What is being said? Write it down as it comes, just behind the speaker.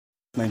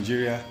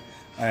Nigeria.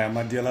 I am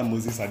Adiola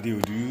Moses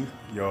Adeodu,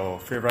 your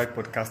favorite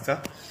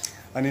podcaster.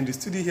 And in the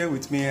studio here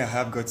with me, I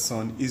have God's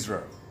son,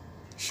 Israel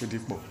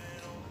Shodipo.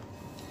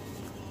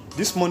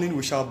 This morning,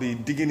 we shall be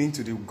digging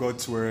into the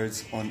God's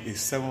words on a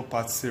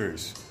 7-part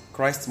series,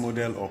 Christ's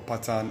Model or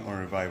Pattern on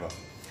Revival,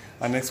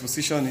 an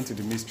exposition into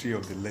the mystery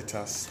of the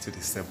letters to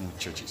the 7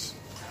 churches.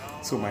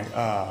 So, my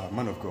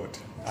man of God,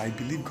 I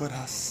believe God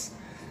has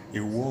a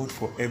word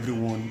for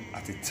everyone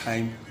at a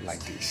time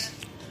like this.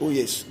 Oh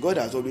yes, God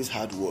has always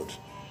had word.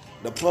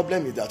 The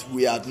problem is that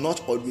we have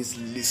not always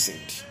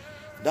listened.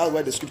 That's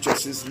why the scripture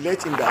says,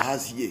 let him that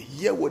has ear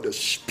hear what the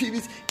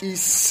Spirit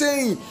is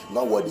saying.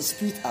 Not what the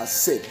Spirit has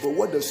said, but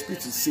what the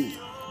Spirit is saying.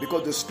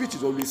 Because the Spirit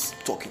is always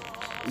talking.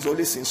 He's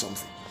always saying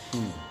something.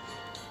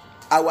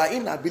 Our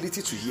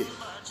inability to hear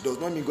does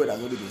not mean God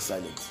has only been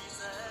silent.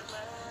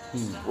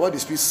 What the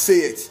Spirit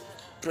saith,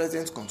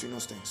 present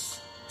continuous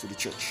tense to the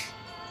church.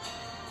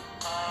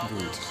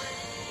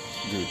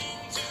 Good.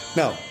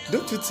 Now,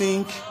 don't you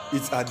think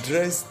it's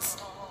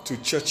addressed to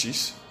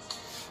churches?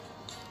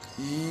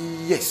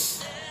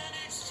 Yes.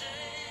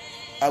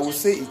 I would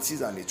say it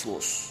is and it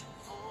was.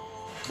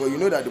 But you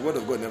know that the word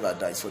of God never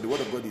dies, for the word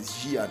of God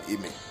is yea and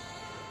amen.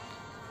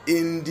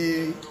 In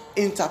the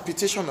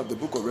interpretation of the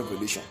book of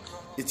Revelation,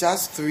 it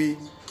has 3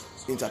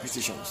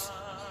 interpretations.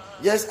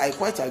 Yes, I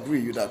quite agree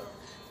with you that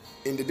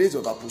in the days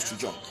of Apostle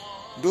John,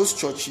 those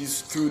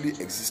churches truly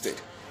existed.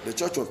 The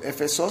church of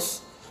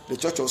Ephesus, the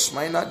church of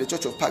Smyrna, the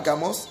church of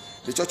Pergamos,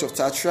 the church of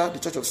Thyatira, the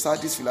church of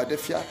Sardis,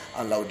 Philadelphia,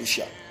 and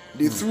Laodicea.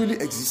 They truly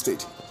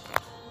existed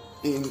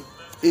in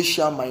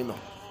Asia Minor,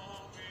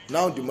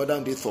 now the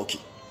modern day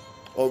Turkey,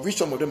 of which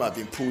some of them have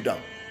been pulled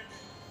down.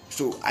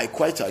 So I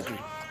quite agree.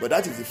 But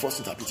that is the first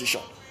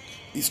interpretation.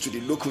 It's to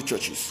the local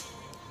churches.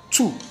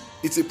 2,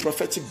 it's a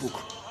prophetic book.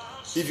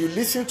 If you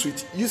listen to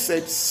it, you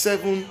said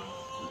 7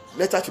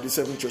 letter to the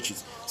 7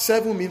 churches.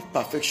 7 means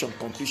perfection,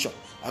 completion,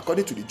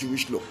 according to the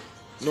Jewish law.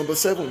 Number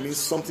 7 means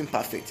something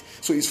perfect.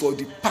 So it's for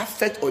the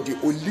perfect or the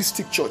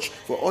holistic church,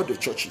 for all the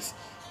churches,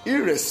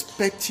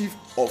 irrespective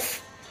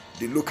of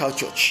the local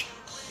church.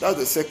 That's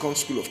the second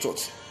school of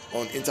thought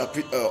on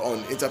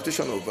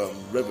interpretation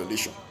of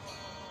Revelation.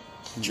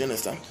 Do you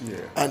understand? Yeah.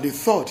 And the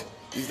third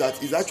is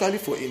that it's actually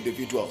for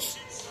individuals.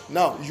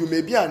 Now, you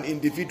may be an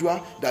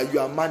individual that you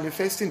are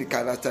manifesting the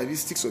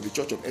characteristics of the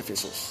church of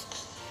Ephesus.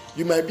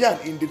 You might be an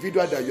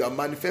individual that you are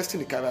manifesting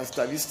the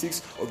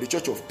characteristics of the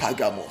church of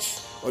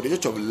Pergamos, or the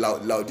church of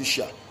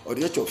Laodicea, or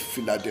the church of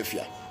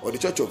Philadelphia, or the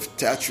church of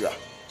Thyatira,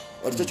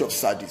 or the church of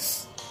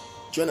Sardis.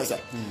 Do you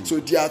understand? So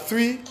there are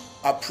 3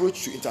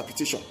 approaches to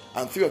interpretation,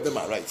 and 3 of them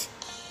are right.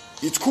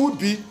 It could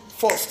be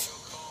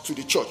first to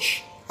the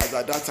church as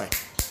at that time,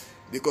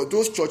 because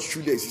those churches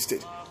truly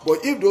existed.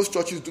 But if those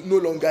churches no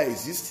longer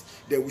exist,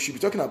 then we should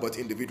be talking about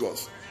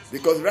individuals.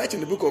 Because right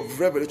in the book of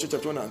Revelation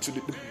chapter 1 and 2,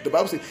 the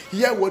Bible says,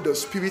 hear what the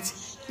Spirit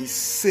is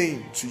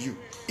saying to you.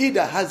 He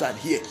that has an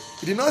ear.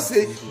 It did not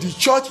say the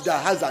church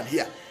that has an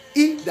ear.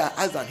 He that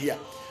has an ear.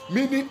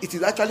 Meaning it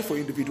is actually for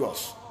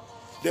individuals.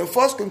 Then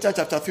 1 Corinthians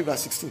chapter 3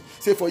 verse 16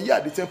 say, for ye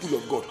are the temple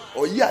of God,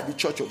 or ye are the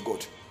church of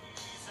God.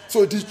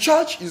 So the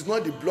church is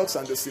not the blocks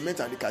and the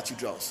cement and the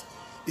cathedrals.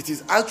 It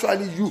is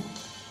actually you.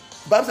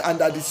 Bible, and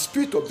that the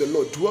Spirit of the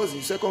Lord dwells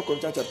in 2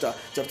 Corinthians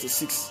chapter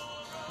 6.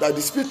 That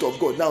the Spirit of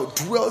God now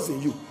dwells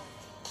in you.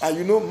 And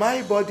you know,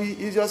 my body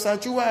is your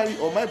sanctuary,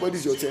 or my body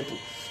is your temple.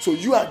 So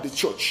you are the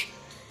church.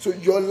 So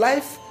your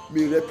life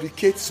may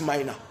replicate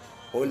Smyrna,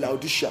 or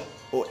Laodicea,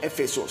 or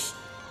Ephesus,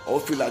 or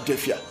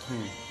Philadelphia.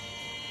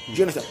 Do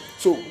you understand?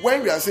 So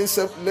when we are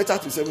saying letter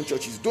to 7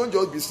 churches, don't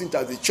just be seen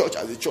as a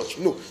church.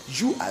 No,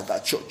 you are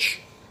that church.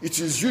 It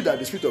is you that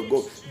the Spirit of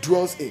God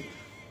dwells in.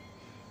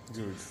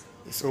 Good.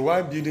 So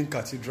why building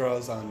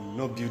cathedrals and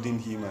not building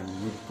him?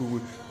 And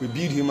we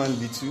build human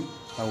little,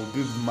 and we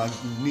build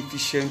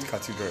magnificent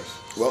cathedrals.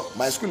 Well,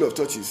 my school of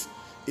thought is,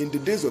 in the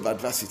days of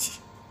adversity,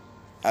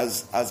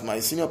 as my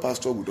senior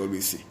pastor would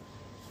always say,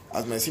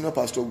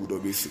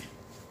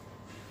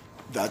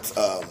 that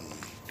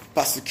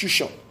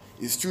persecution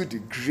is still the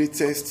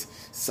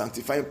greatest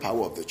sanctifying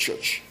power of the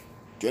church.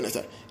 Do you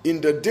understand?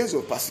 In the days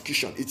of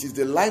persecution, it is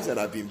the lives that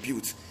have been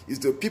built, it's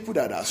the people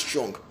that are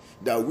strong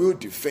that will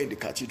defend the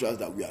cathedrals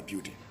that we are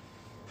building.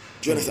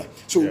 Do you understand?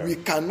 So we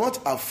cannot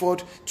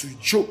afford to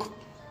joke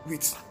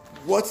with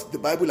what the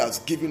Bible has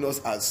given us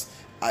as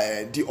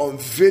the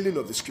unveiling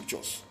of the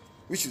scriptures,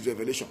 which is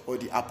Revelation, or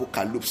the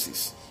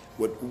apocalypse,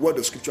 what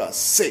the scripture has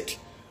said,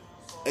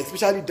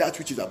 especially that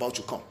which is about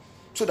to come,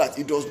 so that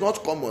it does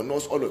not come on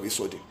us all of a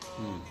sudden.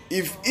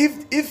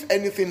 If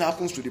anything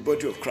happens to the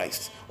body of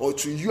Christ, or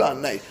to you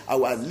and I,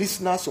 our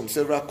listeners from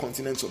several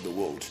continents of the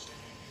world,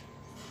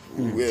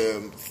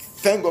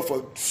 thank God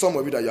for some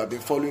of you that you have been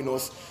following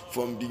us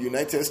from the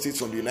United States,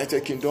 from the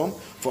United Kingdom,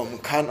 from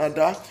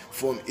Canada,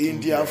 from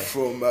India,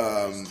 from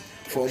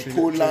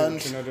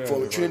Poland,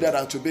 from Trinidad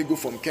and Tobago,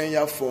 from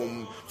Kenya,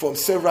 from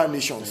several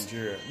nations.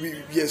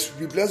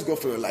 We bless God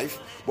for your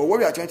life. But what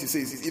we are trying to say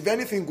is, if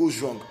anything goes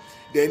wrong,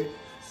 then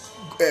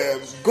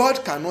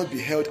God cannot be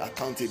held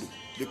accountable,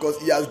 because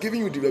he has given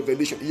you the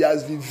revelation. He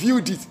has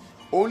revealed it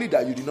only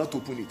that you did not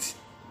open it.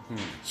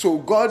 So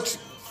God's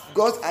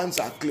hands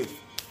are clean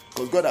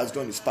because God has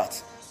done his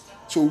part.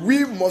 So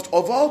we must,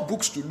 of all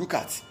books to look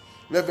at,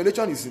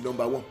 Revelation is the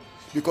number one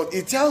because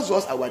it tells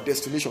us our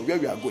destination, where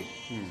we are going.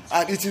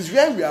 And it is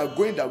where we are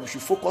going that we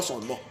should focus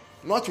on more,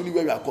 not only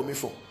where we are coming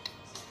from.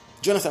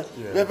 Do you understand?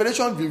 Yeah.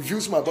 Revelation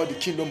reveals more about the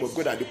kingdom of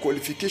God and the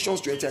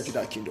qualifications to enter into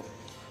that kingdom.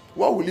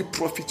 What will it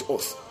profit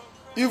us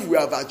if we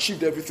have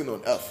achieved everything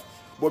on earth,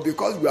 but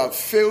because we have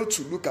failed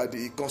to look at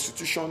the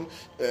constitution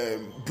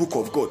book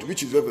of God,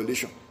 which is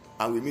Revelation,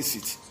 and we miss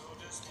it?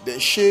 Then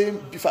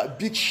shame,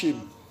 big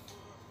shame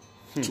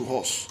to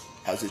us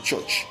as a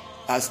church,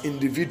 as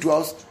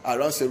individuals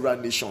around several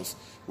nations,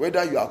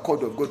 whether you are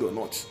called of God or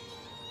not,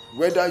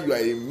 whether you are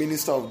a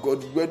minister of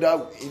God,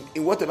 whether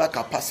in whatever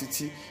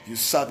capacity you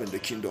serve in the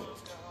kingdom.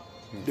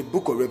 The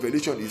book of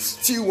Revelation is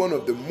still one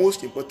of the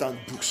most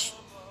important books.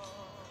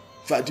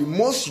 In fact, the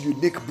most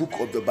unique book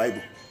of the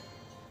Bible.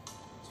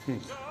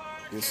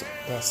 Yes, sir.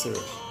 That's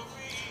serious.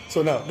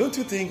 So now, don't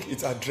you think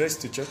it's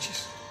addressed to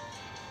churches?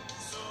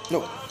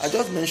 No, I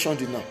just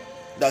mentioned it now,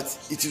 that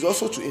it is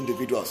also to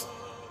individuals.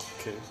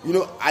 Okay. You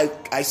know,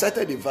 I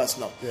cited a verse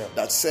now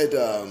that said,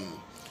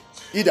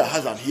 he that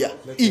has an ear,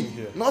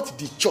 not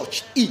the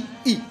church, E.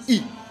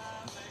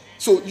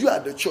 So you are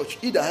the church,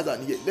 he that has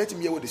an ear, let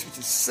him hear what the Spirit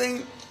is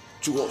saying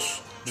to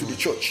us, to the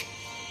church.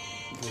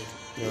 Good.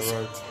 You're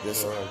right.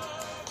 Yes, You're right.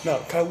 Now,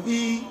 can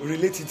we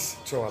relate it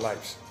to our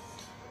lives?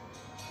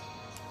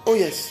 Oh,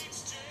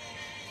 yes.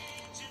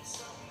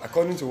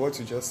 According to what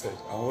you just said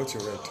and what you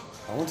read,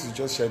 I want to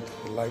just shed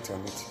a light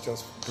on it,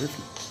 just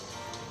briefly.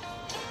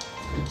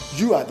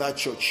 You are that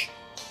church.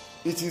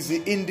 It is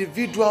the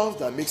individuals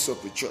that makes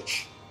up the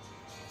church.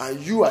 And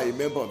you are a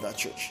member of that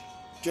church.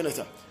 Do you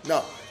understand?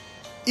 Now,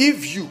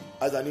 if you,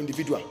 as an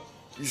individual,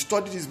 you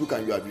study this book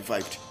and you are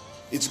revived,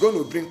 it's going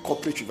to bring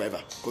corporate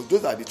revival. Because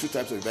those are the two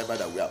types of revival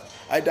that we have.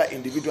 Either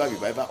individual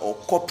revival or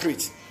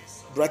corporate,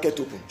 bracket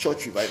open,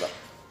 church revival.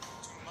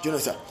 Do you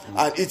understand?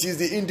 And it is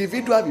the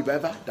individual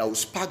revival that will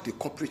spark the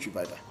corporate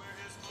revival.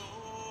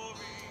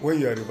 When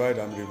you are revived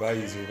and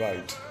revived is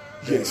revived.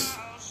 Yes.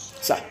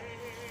 Sir,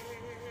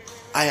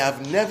 I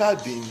have never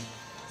been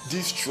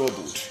this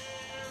troubled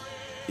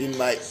in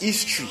my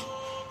history,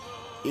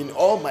 in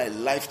all my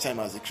lifetime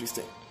as a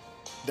Christian,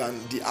 than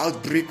the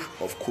outbreak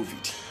of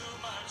COVID.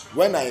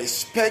 When I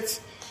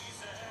expect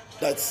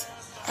that,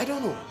 I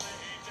don't know,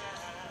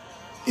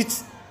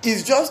 it's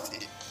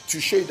just to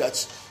show you that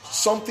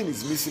something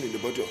is missing in the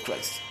body of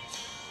Christ.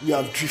 We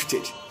have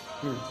drifted.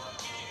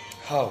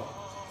 How?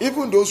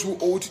 Even those who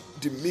hold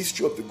the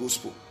mystery of the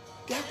gospel,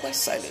 they are quite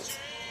silent.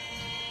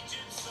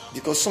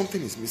 Because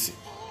something is missing.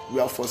 We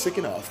have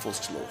forsaken our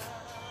first love.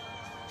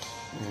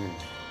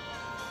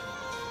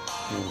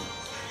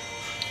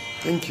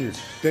 Thank you.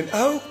 Then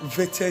how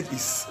vetted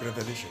is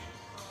Revelation?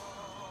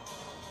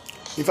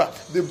 In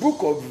fact, the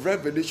book of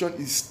Revelation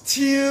is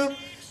still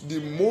the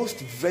most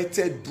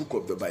vetted book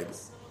of the Bible.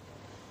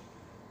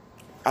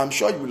 I'm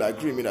sure you will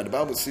agree with me that the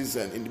Bible says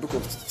in the book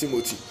of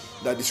Timothy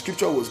that the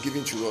scripture was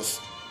given to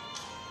us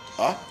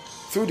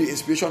through the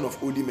inspiration of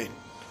holy men.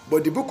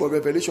 But the book of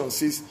Revelation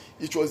says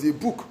it was a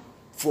book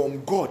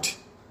from God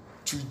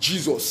to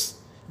Jesus,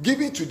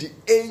 given to the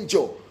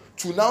angel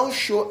to now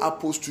show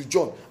Apostle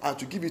John and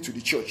to give it to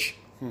the church.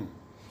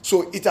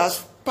 So it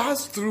has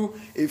passed through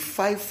a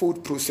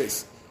fivefold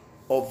process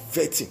of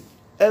vetting.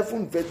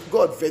 Heaven vetted,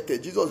 God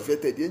vetted, Jesus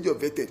vetted, the angel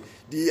vetted,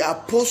 the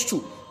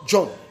Apostle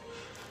John.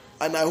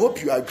 And I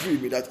hope you agree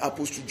with me that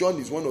Apostle John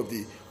is one of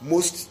the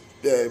most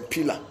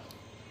pillar.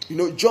 You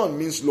know, John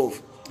means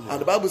love. Yeah.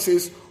 And the Bible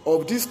says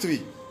of these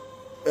three,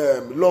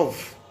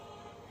 love,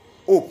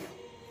 hope,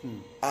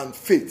 and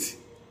faith.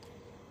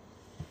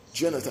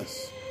 Do you understand?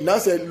 He now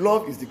said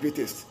love is the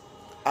greatest.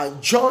 And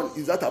John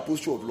is that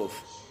apostle of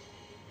love.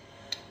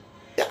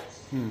 Yeah.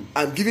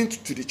 And given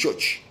to the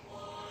church.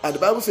 And the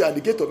Bible says, and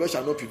the gate of hell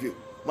shall not prevail.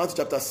 Matthew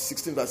chapter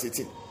 16 verse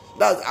 18.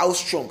 That's how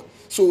strong.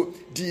 So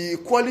the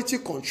quality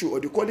control or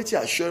the quality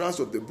assurance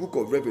of the book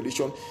of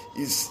Revelation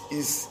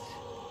is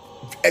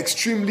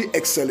extremely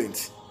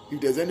excellent.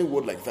 If there's any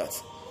word like that.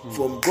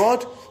 From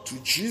God to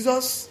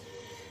Jesus,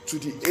 to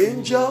the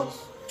angel,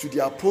 to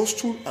the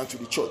apostle, and to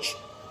the church.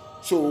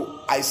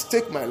 So I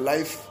stake my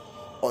life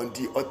on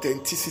the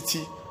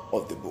authenticity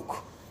of the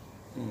book.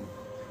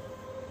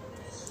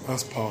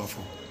 That's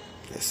powerful.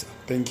 Yes, sir.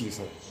 Thank you,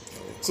 sir.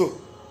 So,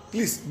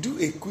 please do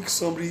a quick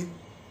summary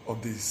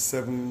of the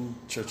 7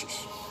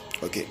 churches.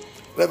 Okay.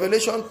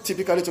 Revelation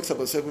typically talks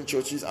about 7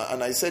 churches,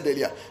 and I said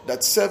earlier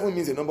that 7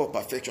 means a number of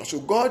perfection. So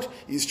God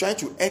is trying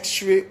to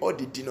x-ray all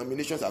the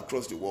denominations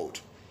across the world.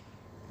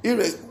 Be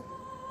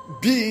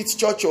it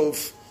church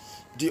of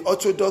the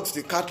Orthodox,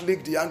 the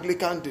Catholic, the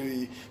Anglican,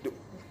 the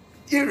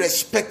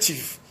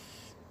irrespective,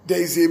 there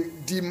is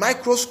the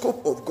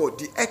microscope of God,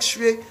 the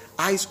x-ray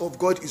eyes of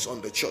God is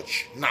on the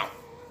church. Now,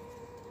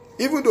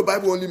 even though the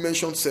Bible only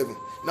mentions 7.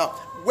 Now,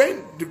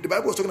 when the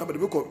Bible was talking about the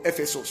book of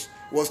Ephesus,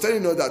 it was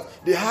telling us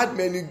that they had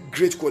many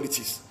great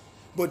qualities,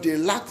 but they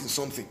lacked in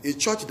something. A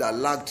church that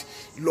lacked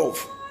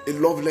love, a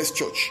loveless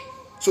church.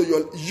 So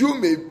you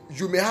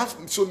may have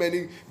so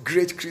many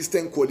great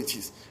Christian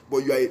qualities, but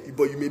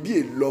you may be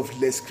a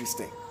loveless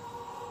Christian.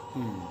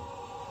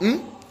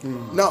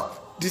 Now,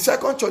 the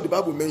second church the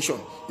Bible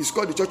mentioned is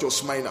called the Church of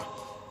Smyrna.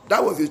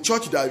 That was a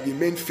church that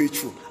remained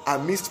faithful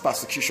amidst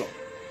persecution.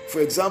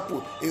 For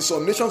example, in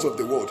some nations of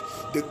the world,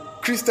 the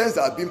Christians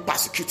that have been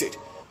persecuted,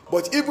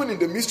 but even in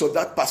the midst of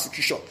that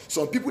persecution,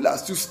 some people are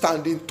still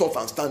standing tough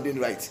and standing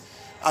right.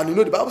 And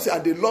the Bible says,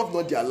 and they love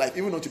not their life,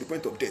 even unto the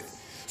point of death.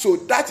 So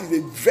that is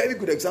a very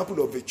good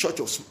example of the church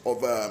of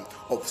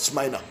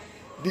Smyrna.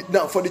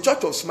 Now, for the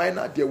church of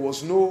Smyrna, there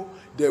was no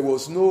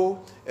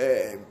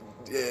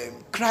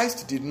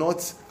Christ did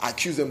not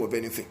accuse them of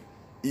anything.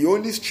 He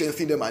only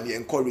strengthened them and he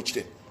encouraged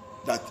them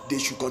that they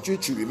should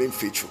continue to remain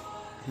faithful.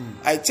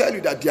 I tell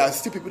you that there are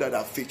still people that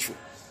are faithful.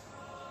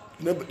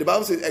 The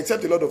Bible says,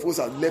 except the Lord of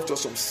hosts has left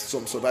us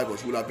some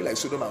survivors, we will have been like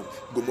Sodom and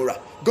Gomorrah.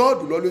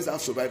 God will always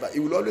have survivors. He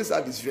will always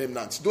have his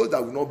remnants, those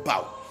that will not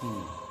bow.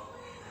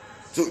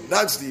 So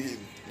that's the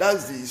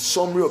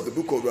summary of the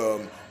book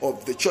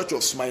of the Church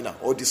of Smyrna,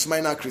 or the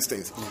Smyrna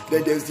Christians.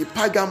 Then there's the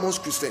Pergamos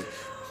Christians.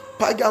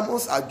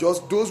 Pergamos are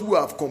just those who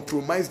have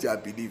compromised their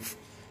belief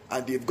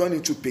and they've gone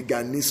into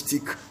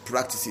paganistic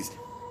practices.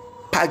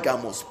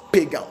 Pergamos,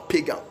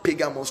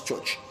 Pergamos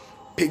church,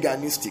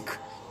 paganistic.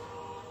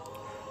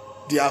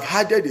 They have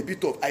added a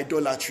bit of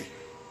idolatry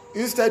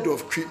instead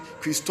of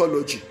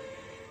Christology.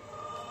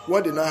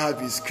 What they now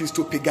have is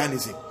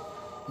Christopaganism.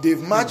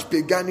 They've matched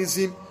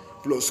paganism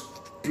plus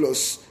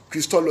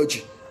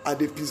Christology, and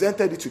they've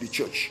presented it to the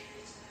church.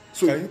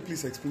 So, can you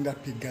please explain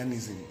that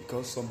paganism?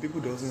 Because some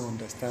people doesn't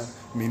understand,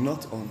 may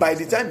not understand. By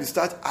the time you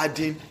start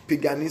adding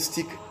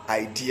paganistic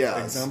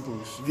ideas,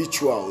 examples,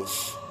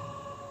 rituals,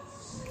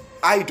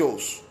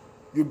 idols,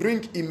 you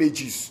bring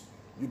images,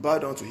 you bow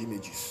down to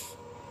images.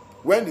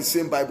 When the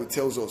same Bible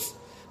tells us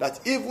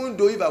that even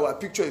though if our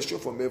picture is shown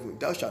from heaven,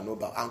 thou shalt not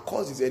bow, and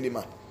cause any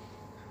man.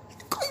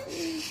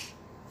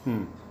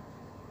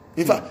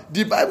 In fact,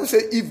 the Bible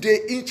says if they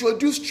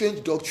introduce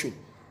strange doctrine,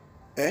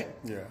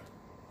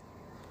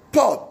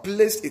 Paul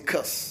placed a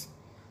curse.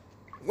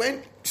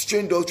 When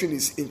strange doctrine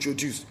is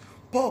introduced,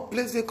 Paul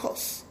placed a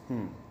curse.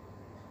 Do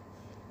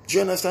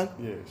you understand?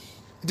 Yes.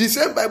 The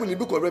same Bible in the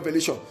book of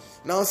Revelation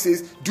now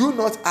says, do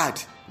not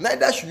add,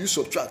 neither should you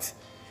subtract.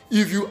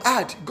 If you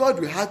add,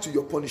 God will add to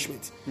your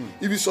punishment.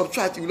 If you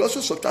subtract, He will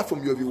also subtract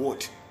from your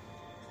reward.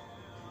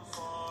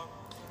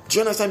 Do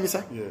you understand me,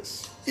 sir?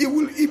 Yes.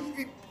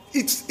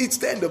 It's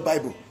there in the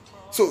Bible.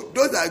 So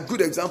those are good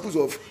examples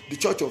of the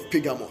church of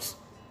Pergamos.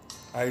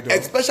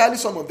 Especially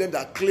some of them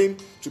that claim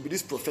to be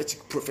this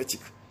prophetic.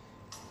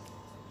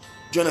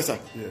 Do you understand?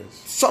 Yes.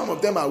 Some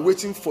of them are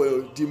waiting for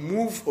the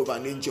move of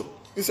an angel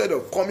instead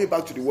of coming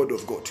back to the word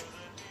of God.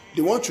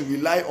 They want to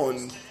rely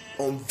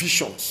on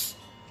visions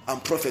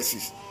and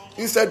prophecies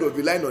instead of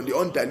relying on the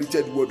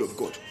undiluted word of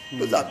God.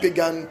 Those are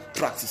pagan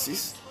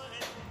practices.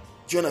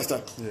 Do you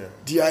understand? Yeah.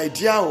 The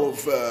idea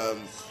of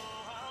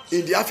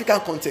in the African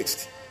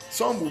context,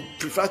 some would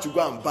prefer to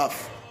go and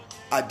bath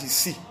at the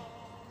sea.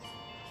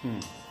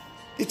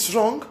 It's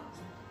wrong.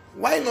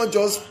 Why not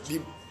just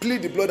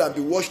plead the blood and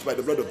be washed by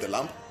the blood of the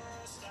Lamb?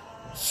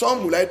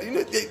 Some would like,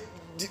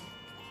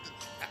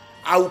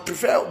 I would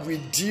prefer we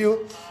deal,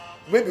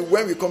 maybe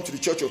when we come to the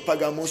church of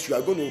Pergamos, we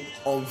are going to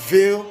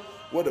unveil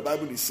what the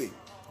Bible is saying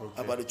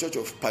about the church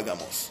of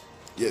Pergamos.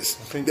 Yes.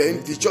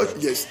 Then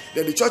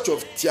the church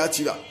of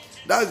Thyatira.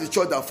 That is the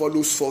church that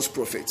follows false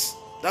prophets.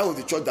 That was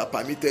the church that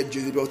permitted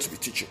Jezebel to be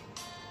teaching.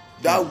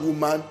 That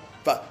woman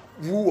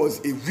who was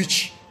a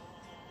witch,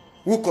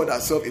 who called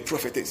herself a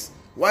prophetess.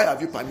 Why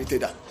have you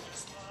permitted that?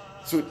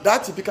 So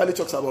that typically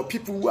talks about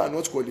people who are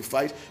not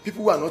qualified,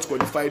 people who are not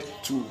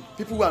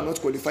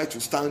qualified to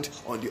stand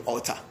on the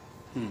altar.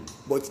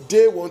 But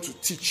they want to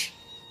teach.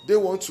 They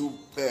want to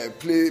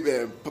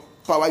play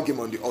power game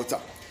on the altar.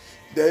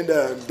 Then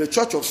the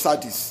church of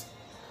Sardis.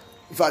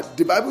 In fact,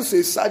 the Bible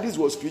says Sardis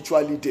was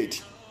spiritually dead.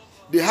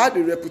 They had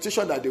a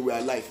reputation that they were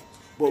alive,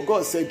 but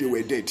God said they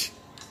were dead.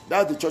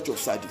 That's the church of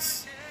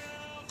Sardis.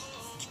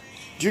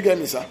 Do you get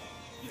me, sir?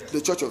 Yeah.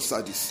 The church of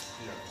Sardis.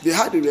 Yeah. They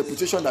had a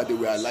reputation that they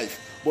were alive,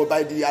 but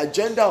by the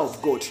agenda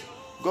of God,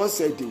 God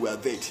said they were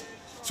dead.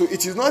 So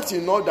it is not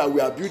enough that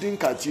we are building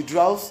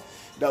cathedrals,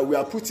 that we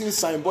are putting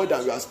signboards,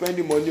 and we are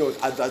spending money on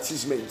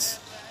advertisements.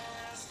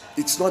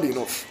 It's not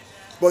enough.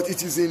 But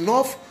it is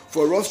enough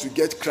for us to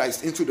get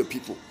Christ into the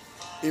people.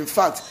 In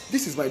fact,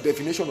 this is my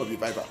definition of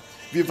revival.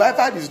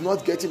 Revival is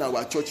not getting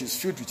our churches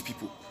filled with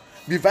people.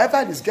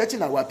 Revival is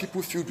getting our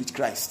people filled with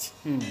Christ.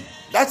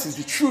 That is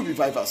the true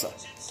revival, sir.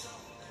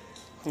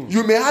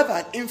 You may have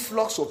an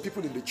influx of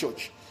people in the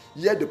church,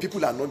 yet the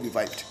people are not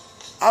revived.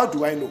 How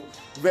do I know?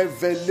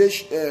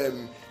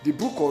 Revelation, the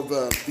book of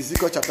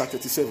Ezekiel chapter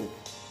 37,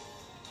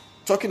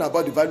 talking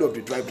about the value of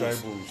the dry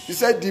bones. He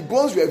said the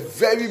bones were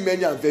very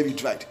many and very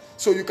dried.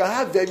 So you can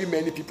have very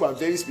many people and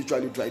very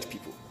spiritually dried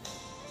people.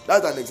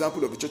 That's an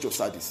example of the church of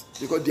Sardis,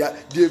 because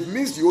they've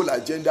missed the whole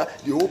agenda,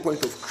 the whole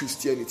point of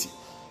Christianity.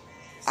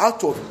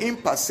 Out of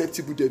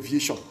imperceptible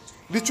deviation,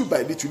 little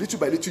by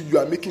little, you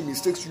are making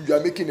mistakes, you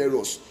are making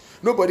errors.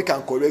 nobody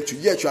can correct you,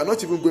 yet you are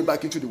not even going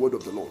back into the word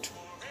of the Lord.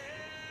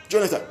 Do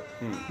you understand?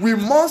 We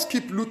must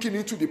keep looking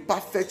into the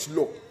perfect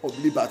law of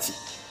liberty,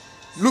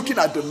 looking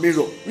at the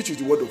mirror, which is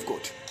the word of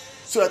God.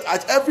 So that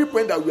at every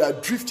point that we are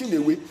drifting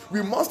away,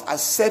 we must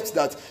accept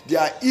that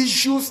there are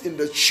issues in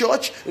the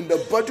church, in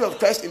the body of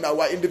Christ, in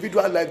our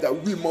individual life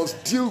that we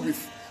must deal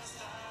with.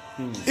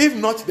 If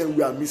not, then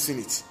we are missing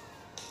it.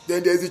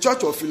 Then there is the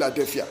Church of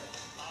Philadelphia,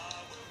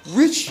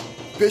 which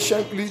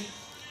patiently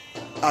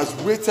has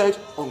waited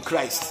on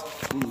Christ.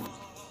 Do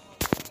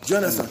you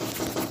understand?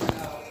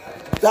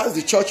 That's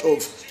the Church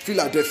of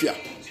Philadelphia.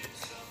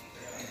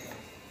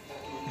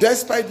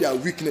 Despite their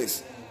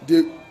weakness,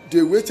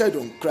 they waited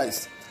on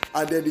Christ.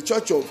 And then the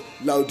Church of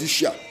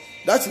Laodicea,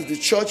 that is the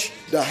church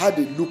that had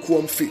a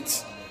lukewarm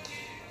faith.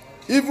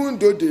 Even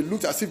though they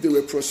looked as if they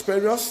were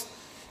prosperous,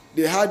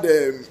 they had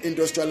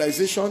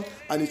industrialization,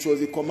 and it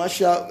was a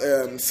commercial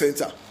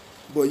center.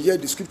 But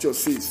yet the scripture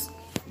says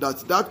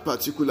that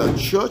particular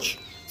church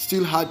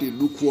still had a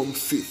lukewarm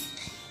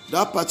faith.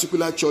 That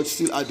particular church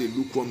still had a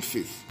lukewarm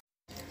faith.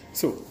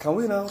 So, can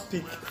we now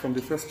pick from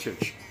the first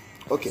church?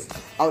 Okay.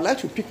 I would like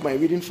to pick my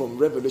reading from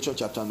Revelation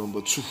chapter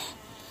number 2.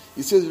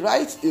 It says,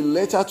 write a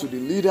letter to the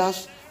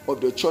leaders of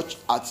the church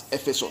at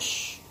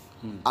Ephesus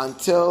and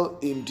tell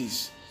him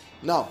this.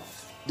 Now,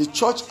 the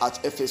church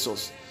at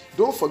Ephesus,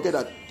 don't forget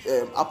that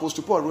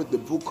Apostle Paul wrote the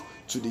book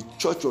to the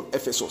church of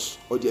Ephesus,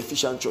 or the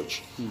Ephesian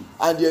church.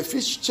 And the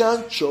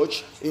Ephesian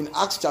church in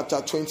Acts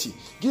chapter 20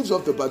 gives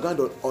us the background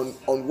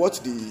on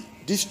what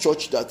this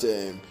church that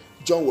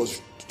John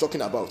was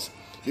talking about.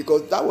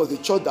 Because that was the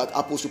church that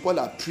Apostle Paul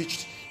had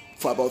preached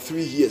for about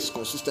 3 years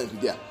consistently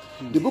there.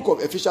 The book of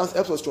Ephesians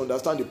helps us to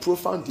understand the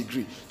profound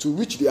degree to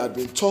which they had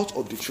been taught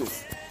of the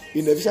truth.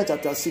 In Ephesians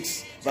chapter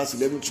 6, verse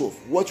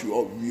 11-12, what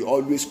we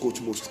always quote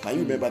most. Can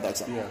you remember that,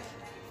 sir? Yeah.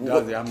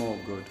 That's the armor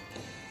of God.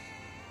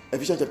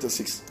 Ephesians chapter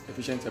 6.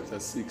 Ephesians chapter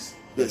 6.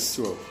 Yes.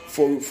 12.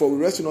 For we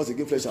wrestle not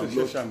against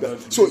flesh and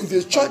blood. So it's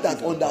a church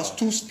that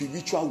understood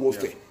spiritual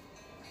warfare. Yeah.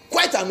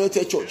 Quite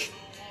anointed church.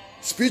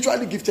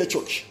 Spiritually gifted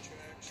church.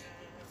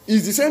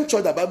 It's the same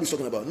church that the Bible is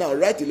talking about. Now,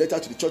 write a letter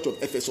to the church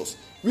of Ephesus,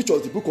 which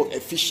was the book of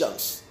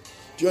Ephesians.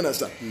 Do you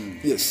understand?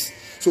 Yes.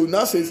 So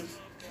now says,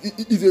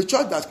 it's a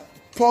church that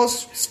Paul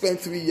spent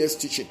 3 years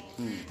teaching.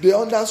 They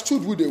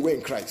understood who they were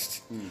in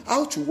Christ,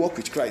 how to walk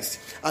with Christ,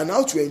 and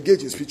how to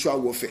engage in spiritual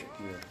warfare.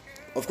 Yeah.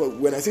 Of course,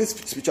 when I say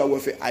spiritual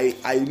warfare,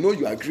 I know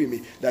you agree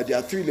with me that there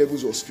are 3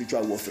 levels of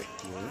spiritual warfare.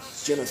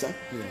 Yes. Do you understand?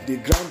 Yeah. The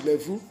ground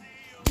level,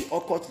 the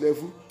occult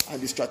level,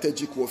 and the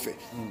strategic warfare.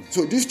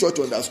 So this church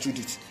understood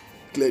it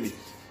clearly.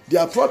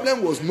 Their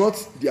problem was not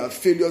their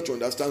failure to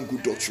understand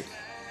good doctrine.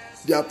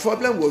 Their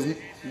problem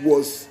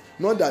was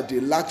not that they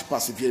lacked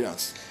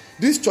perseverance.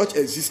 This church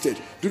existed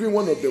during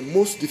one of the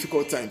most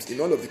difficult times in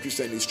all of the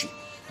Christian history,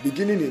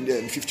 beginning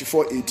in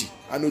 54 AD,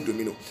 Anno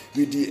Domini,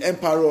 with the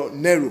Emperor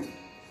Nero,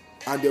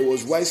 and there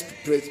was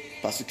widespread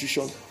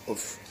persecution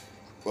of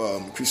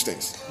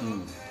Christians.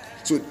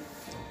 So,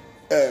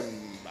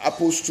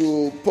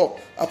 Apostle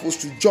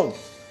John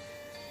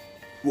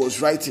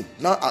was writing.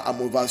 Now I'm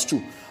on verse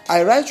 2.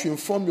 I write to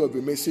inform you of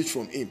a message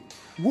from him,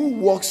 who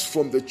works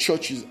from the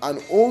churches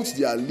and holds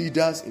their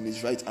leaders in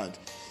his right hand.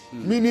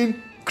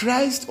 Meaning,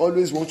 Christ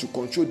always wants to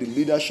control the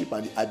leadership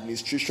and the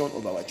administration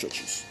of our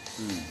churches.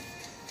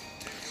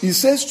 He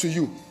says to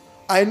you,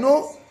 I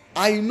know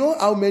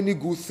how many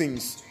good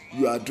things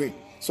you are doing.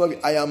 Sorry,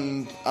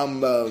 I'm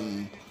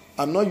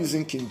not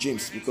using King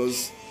James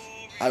because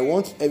I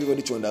want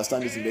everybody to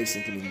understand this in very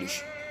simple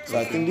English. So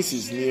okay. I think this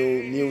is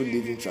New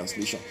Living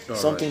Translation.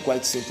 Something right.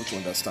 Quite simple to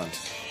understand.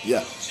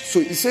 Yeah. So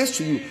it says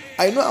to you,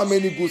 I know how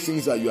many good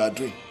things that you are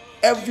doing.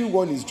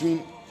 Everyone is doing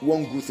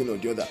one good thing or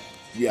the other.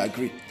 We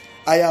agree.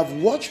 I have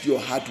watched your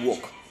hard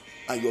work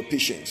and your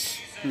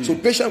patience. So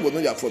patience was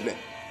not their problem.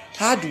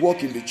 Hard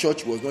work in the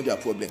church was not their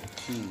problem.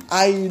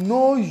 I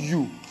know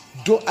you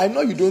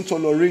don't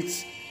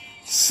tolerate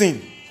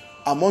sin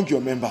among your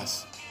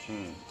members.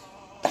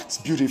 That's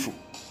beautiful.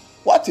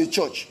 What a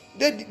church.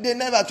 They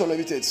never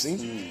tolerated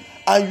sin.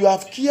 And you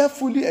have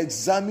carefully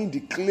examined the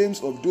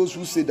claims of those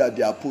who say that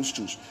they are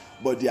apostles,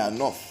 but they are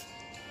not.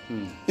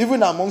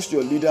 Even amongst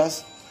your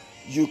leaders,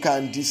 you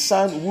can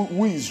discern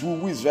who is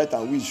right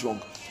and who is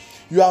wrong.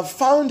 You have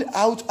found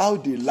out how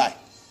they lie.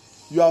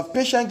 You have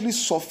patiently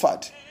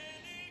suffered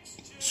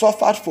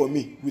for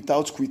me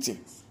without quitting.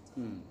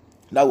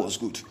 That was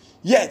good.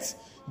 Yet,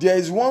 there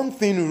is one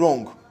thing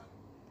wrong.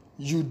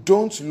 You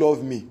don't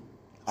love me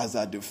as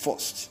at the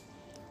first.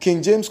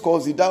 King James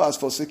calls it, thou hast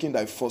forsaken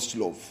thy first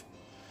love.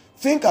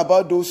 Think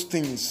about those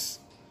things.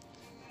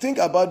 Think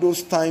about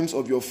those times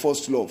of your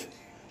first love.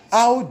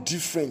 How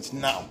different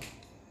now.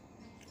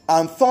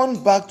 And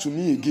turn back to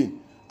me again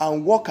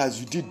and walk as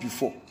you did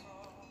before.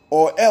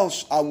 Or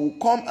else I will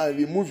come and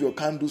remove your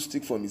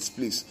candlestick from its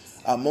place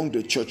among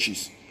the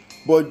churches.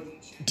 But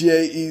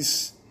there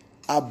is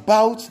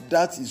about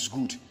that is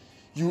good.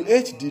 You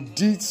hate the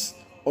deeds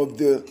of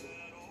the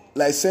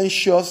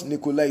licentious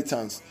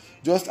Nicolaitans,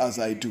 just as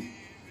I do.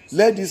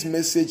 Let this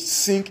message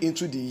sink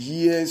into the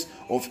ears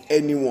of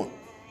anyone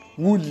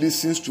who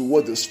listens to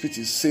what the Spirit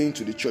is saying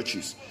to the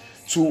churches.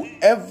 To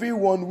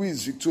everyone who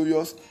is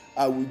victorious,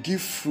 I will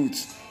give fruit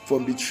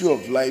from the tree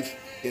of life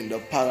in the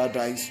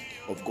paradise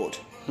of God.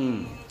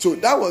 So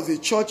that was a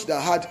church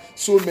that had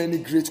so many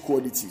great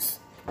qualities,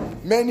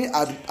 many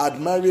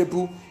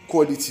admirable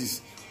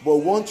qualities, but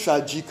one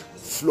tragic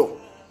flaw.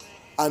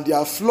 And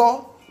their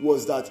flaw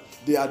was that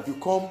they had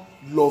become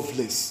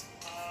loveless.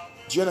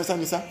 Do you understand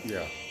me, sir?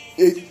 Yeah.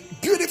 A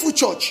beautiful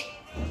church,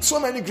 so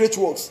many great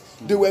works.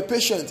 They were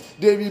patient.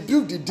 They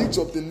rebuked the deeds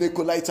of the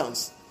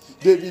Nicolaitans.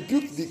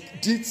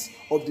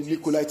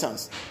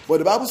 But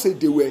the Bible said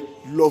they were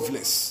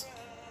loveless.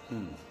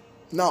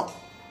 Now,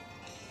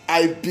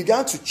 I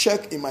began to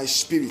check in my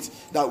spirit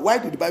that why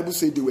did the Bible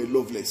say they were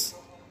loveless?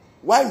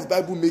 Why is the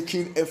Bible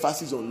making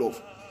emphasis on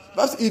love?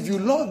 But if you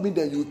love me,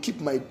 then you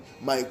keep my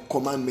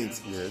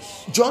commandments.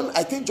 Yes.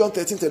 I think John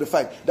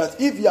 13:35, that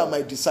if ye are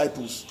my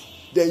disciples,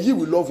 then ye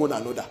will love one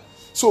another.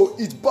 So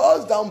it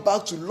boils down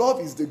back to love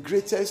is the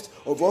greatest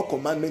of all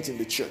commandments in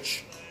the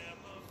church.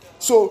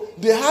 So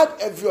they had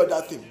every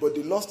other thing, but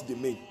they lost the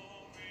main.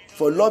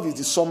 For love is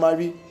the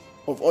summary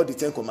of all the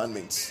 10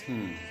 commandments.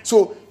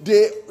 So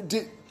they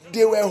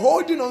were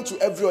holding on to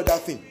every other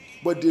thing,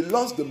 but they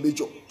lost the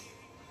major.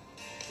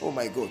 Oh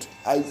my God.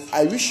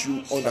 I wish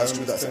you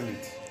understood that.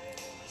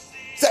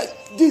 Say,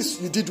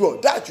 this you did well,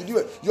 that you did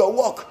well. Your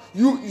work,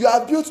 you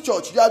have built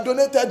church, you have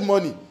donated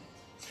money.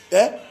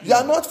 You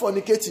are not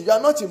fornicating, you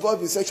are not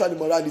involved in sexual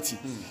immorality.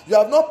 You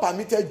have not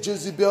permitted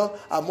Jezebel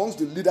amongst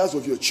the leaders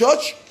of your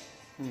church.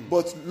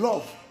 But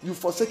love, you've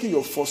forsaken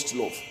your first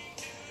love.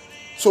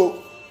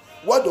 So,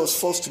 what does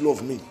first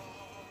love mean?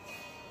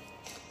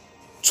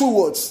 2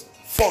 words.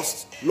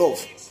 First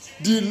love.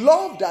 The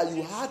love that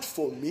you had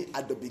for me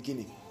at the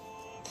beginning.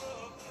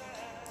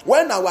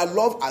 When our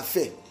love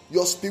affair,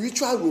 your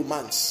spiritual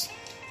romance,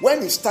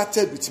 when it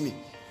started with me,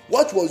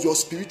 what was your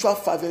spiritual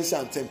fervency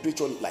and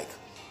temperature like?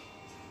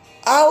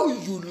 How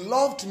you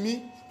loved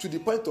me to the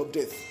point of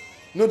death.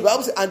 The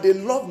Bible says, and they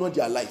loved not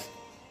their life.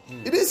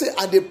 It didn't say,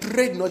 and they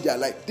prayed not their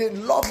life. They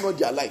loved not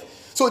their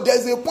life. So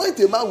there's a point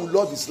a man will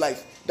love his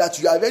life that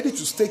you are ready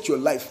to stake your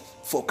life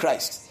for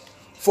Christ.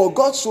 For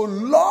God so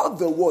loved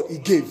the world, He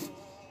gave.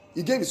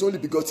 He gave His only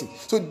begotten.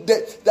 So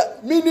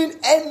that meaning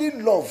any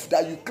love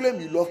that you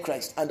claim you love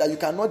Christ and that you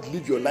cannot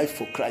live your life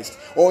for Christ,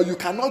 or you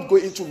cannot go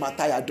into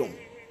martyrdom,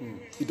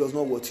 it does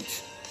not worth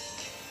it.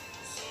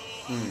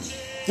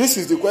 This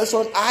is the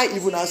question I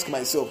even ask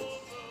myself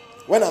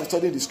when I'm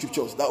studying the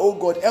scriptures. That, oh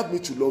God, help me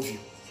to love you.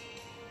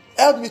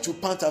 Help me to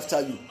pant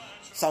after you.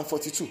 Psalm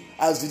 42.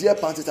 As the deer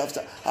panted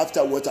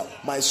after water,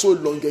 my soul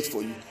longeth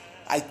for you.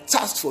 I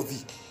thirst for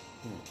thee.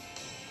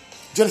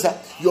 Do you understand?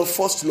 Your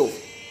first love.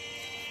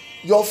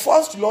 Your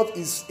first love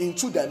is in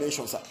 2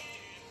 dimensions, sir.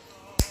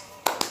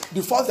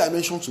 The first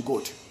dimension to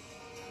God.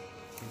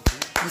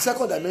 The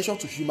second dimension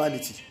to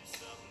humanity.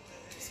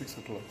 6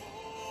 o'clock.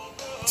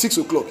 6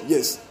 o'clock,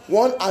 yes.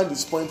 One hand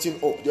is pointing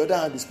up, the other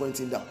hand is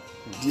pointing down.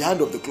 The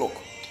hand of the clock.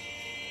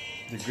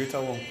 The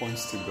greater one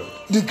points to God.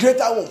 The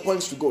greater one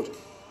points to God.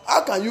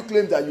 How can you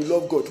claim that you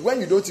love God when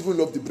you don't even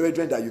love the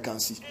brethren that you can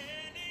see?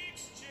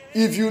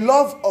 If you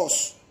love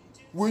us,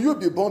 will you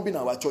be bombing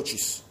our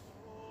churches?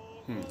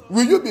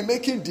 Will you be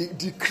making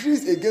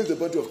decrees against the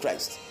body of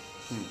Christ?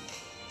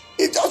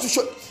 It just to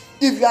show,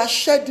 if you are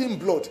shedding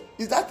blood,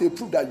 is that a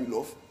proof that you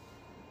love?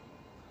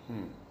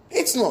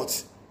 It's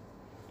not.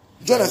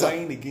 You are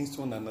lying against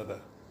one another.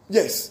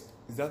 Yes.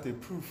 Is that a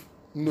proof?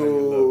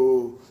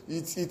 No.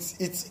 It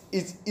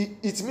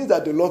means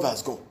that the love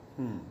has gone.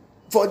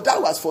 For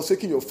that was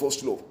forsaking your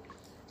first love.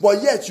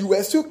 But yet you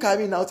were still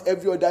carrying out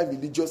every other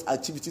religious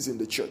activities in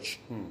the church.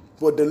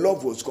 But the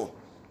love was gone.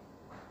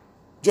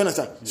 Do you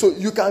understand? Yes. So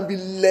you can be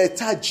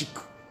lethargic.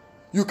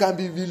 You can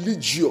be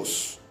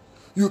religious.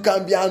 You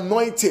can be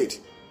anointed,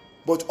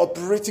 but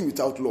operating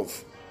without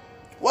love.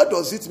 What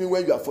does it mean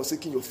when you are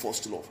forsaking your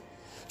first love?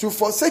 To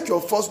forsake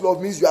your first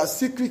love means you are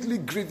secretly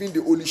grieving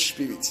the Holy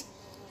Spirit.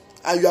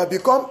 And you have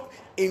become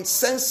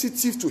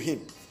insensitive to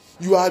Him.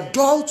 You are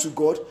dull to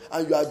God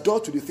and you are dull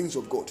to the things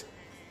of God.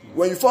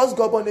 When you first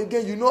got born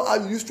again, you know how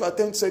you used to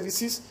attend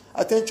services,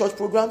 attend church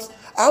programs,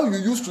 how you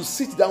used to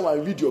sit down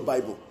and read your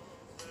Bible.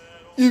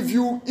 If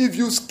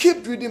you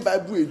skipped reading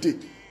Bible a day,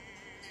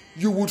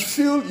 you would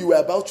feel you were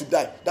about to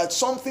die, that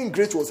something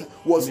great was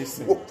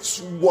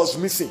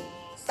missing.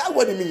 That's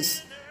what it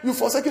means. You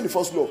forsaken the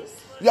first love.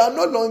 You are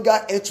no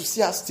longer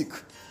enthusiastic,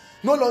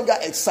 no longer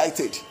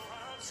excited.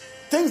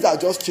 Things are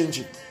just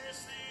changing.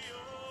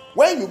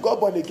 When you got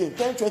born again,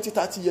 10, 20,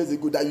 30 years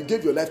ago, that you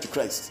gave your life to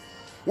Christ,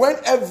 when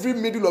every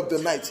middle of the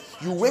night,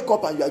 you wake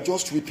up and you are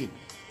just weeping,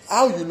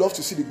 how you love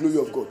to see the glory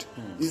of God.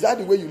 Is that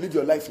the way you live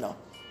your life now?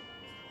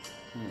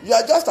 You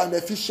are just an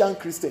Ephesian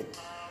Christian.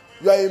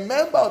 You are a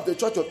member of the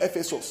church of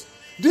Ephesus.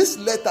 This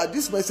letter,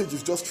 this message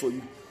is just for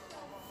you.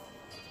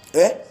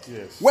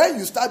 Yes. When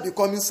you start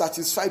becoming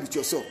satisfied with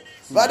yourself,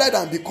 rather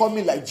than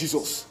becoming like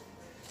Jesus,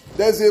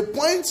 there's a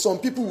point some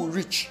people will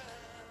reach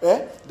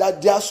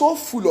that they are so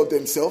full of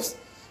themselves,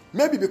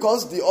 maybe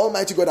because the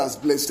Almighty God has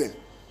blessed them.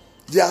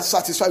 They are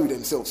satisfied with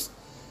themselves.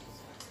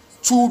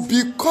 To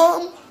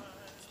become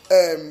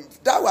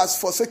that was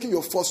forsaking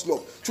your first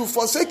love. To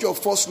forsake your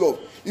first love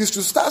is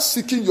to start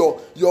seeking your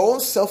own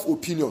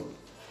self-opinion.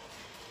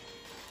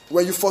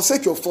 When you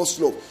forsake your first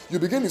love, you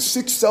begin to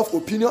seek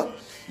self-opinion.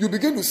 You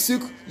begin to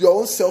seek your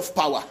own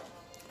self-power.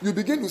 You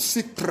begin to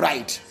seek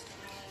pride,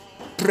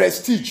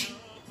 prestige,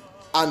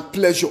 and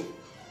pleasure.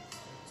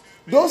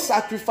 Those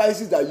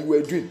sacrifices that you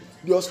were doing,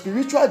 your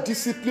spiritual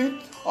discipline,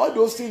 all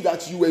those things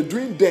that you were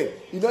doing then,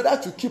 in order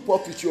to keep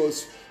up with your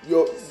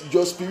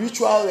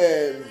spiritual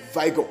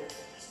vigor,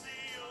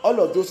 all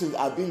of those things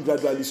are being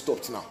gradually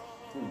stopped now.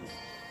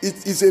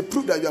 It is a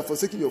proof that you are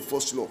forsaking your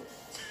first love.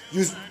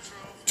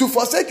 To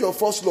forsake your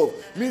first love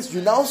means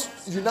you now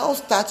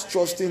start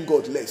trusting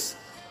God less.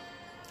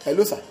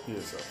 Hello, sir.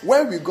 Yes, sir.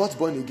 When we got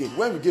born again,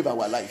 when we gave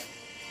our life,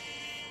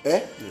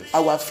 Yes.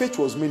 our faith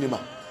was minimal.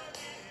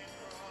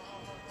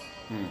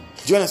 Do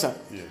you understand?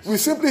 Yes. We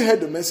simply heard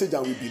the message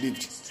and we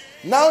believed.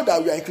 Now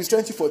that we are in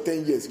Christianity for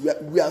 10 years,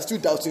 we are still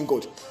doubting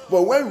God.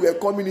 But when we were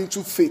coming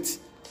into faith,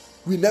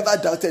 we never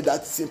doubted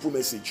that simple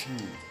message.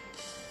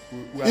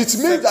 We It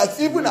means that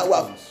even great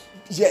our things.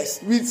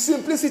 yes, with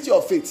simplicity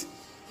of faith,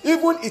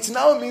 even it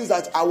now means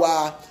that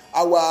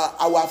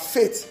our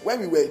faith when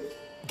we were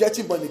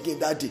getting born again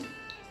that day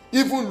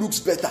even looks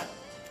better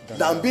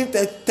than being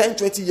 10,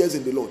 20 years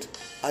in the Lord,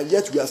 and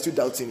yet we are still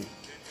doubting Him.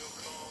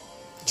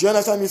 Do you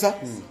understand me, sir?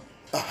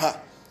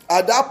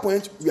 At that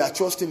point, we are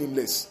trusting Him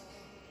less.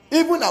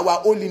 Even our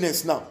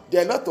holiness now,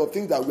 there are a lot of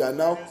things that we are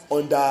now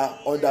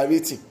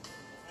underrating.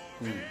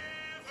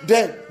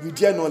 Then we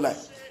dare not lie.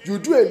 You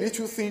do a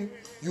little thing,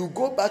 you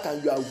go back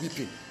and you are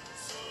weeping.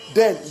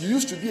 Then you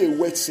used to be a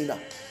wet sinner.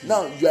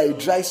 Now you are a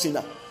dry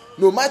sinner.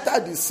 No matter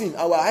the sin,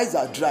 our eyes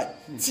are dry.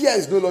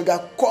 Tears no longer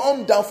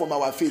come down from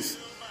our face.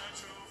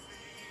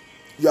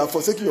 You are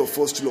forsaking your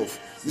first love.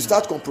 You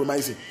start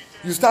compromising.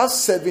 You start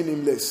serving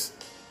Him less.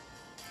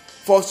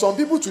 For some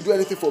people to do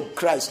anything for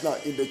Christ now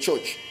in the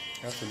church,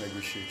 You have to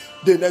negotiate.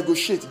 they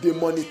negotiate, they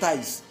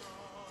monetize.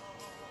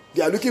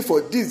 They are looking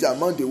for this the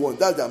amount they want,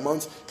 that's the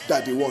amount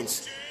that they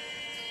want.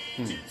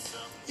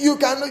 You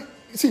cannot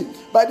see,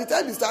 by the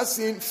time you start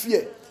seeing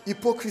fear,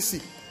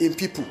 hypocrisy in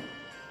people,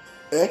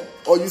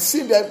 or you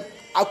see them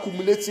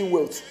accumulating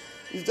wealth,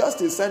 it's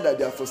just a sign that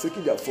they are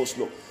forsaking their first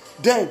love.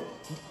 Then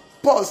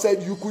Paul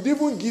said you could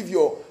even give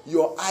your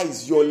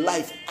eyes, your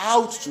life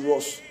out to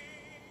us.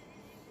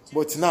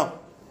 But now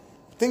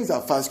things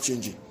are fast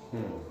changing.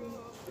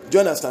 Do you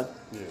understand?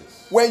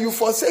 Yes. When you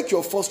forsake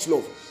your first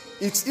love,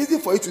 it's easy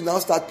for you to now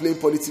start playing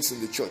politics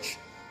in the church.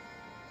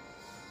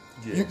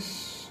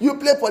 Yes. You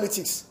play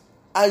politics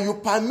and you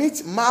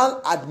permit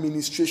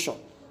maladministration,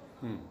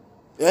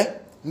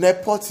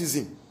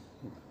 nepotism.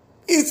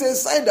 It's a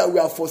sign that we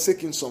are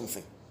forsaking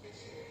something.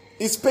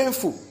 It's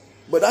painful,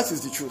 but that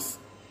is the truth.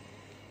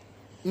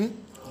 Yes.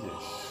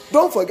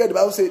 Don't forget the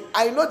Bible says,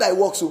 I know thy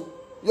works, so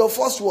your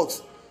first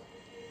works.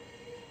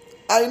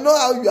 I know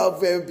how you have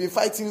been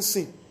fighting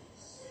sin,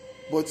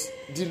 but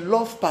the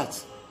love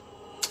part,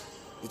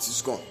 it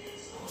is gone.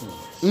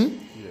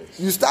 Yes.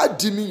 You start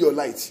dimming your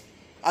light,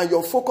 and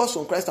your focus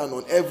on Christ and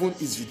on heaven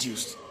is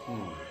reduced.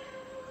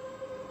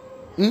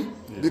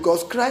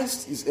 Because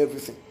Christ is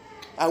everything.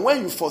 And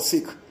when you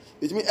forsake,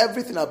 it means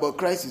everything about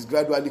Christ is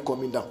gradually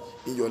coming down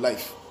in your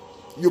life.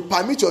 You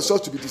permit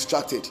yourself to be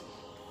distracted.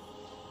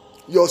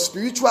 Your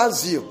spiritual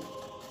zeal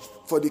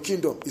for the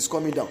kingdom is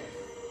coming down.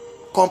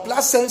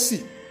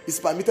 Complacency is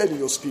permitted in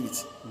your spirit.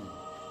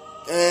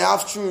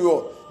 After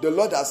all, the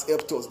Lord has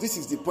helped us. This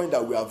is the point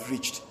that we have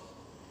reached.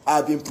 I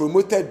have been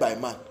promoted by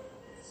man.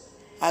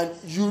 And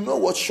you know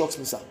what shocks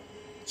me, sir?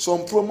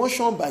 Some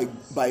promotion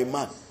by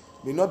man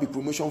may not be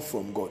promotion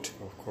from God.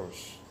 Of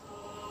course.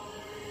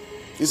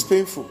 It's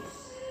painful. You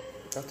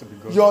have to be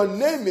God. Your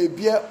name may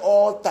bear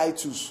all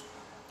titles.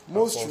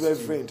 Most Apostle.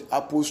 reverend,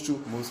 apostle,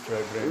 Most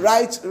reverend.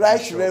 right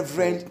Bishop.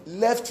 reverend,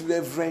 left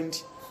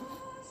reverend.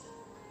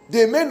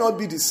 They may not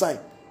be the sign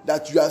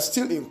that you are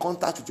still in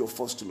contact with your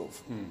first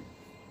love. Do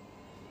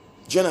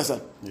you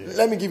understand? Yeah.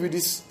 Let me give you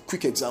this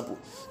quick example.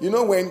 You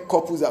know when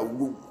couples are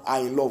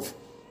in love,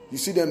 you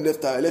see them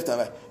left and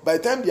right. By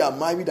the time they are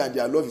married and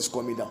their love is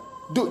coming down,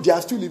 they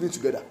are still living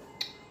together.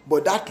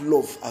 But that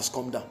love has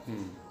come down.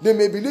 They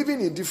may be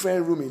living in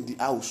different rooms in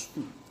the house,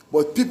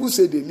 but people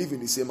say they live in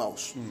the same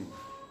house.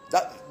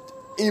 That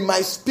in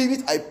my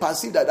spirit, I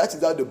perceive that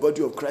is how the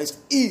body of Christ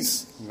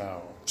is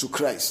Now. to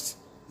Christ.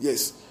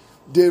 Yes.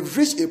 They've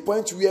reached a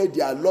point where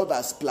their love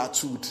has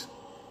plateaued.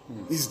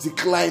 It's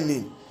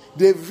declining.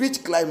 They've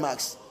reached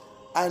climax.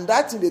 And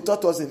that thing they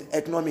taught us in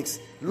economics,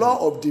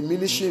 law of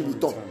diminishing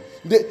return.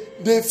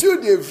 They feel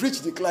they've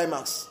reached the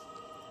climax.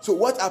 So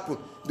what happened?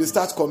 They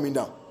start coming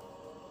down.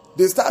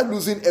 They start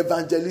losing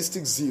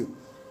evangelistic zeal.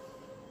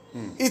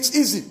 It's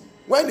easy.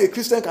 When a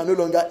Christian can no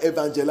longer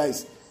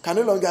evangelize, can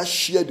no longer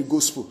share the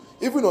gospel,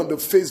 even on the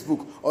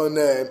Facebook,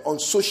 on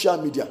social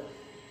media,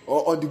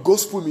 or on the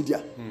gospel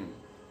media,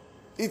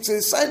 it's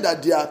a sign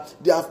that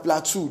they have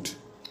plateaued.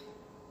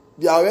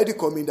 They are already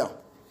coming down.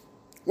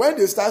 When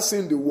they start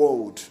seeing the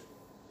world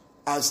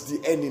as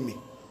the enemy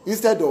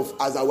instead of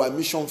as our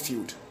mission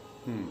field,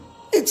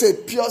 it's a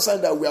pure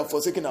sign that we are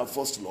forsaking our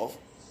first love.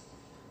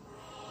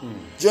 Do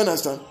you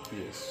understand?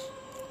 Yes.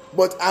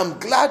 But I'm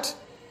glad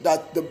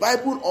that the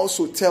Bible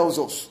also tells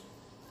us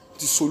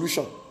the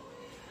solution.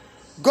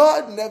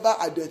 God never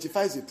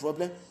identifies a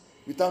problem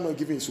without not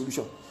giving a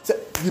solution. Say,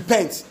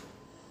 repent.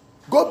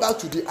 Go back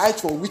to the height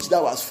from which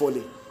thou hast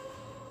fallen.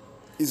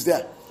 Is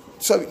there?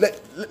 Sorry,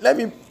 let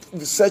me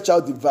search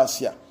out the verse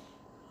here.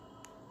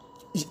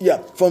 Yeah,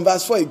 from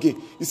verse 4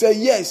 again. He said,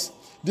 yes,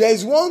 there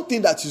is one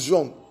thing that is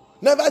wrong.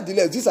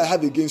 Nevertheless, this I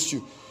have against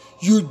you.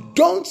 You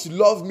don't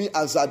love me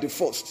as at the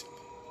first.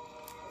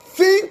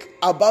 Think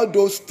about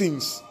those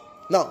things.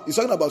 Now, he's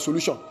talking about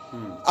solution.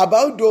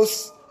 About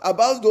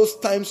those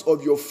times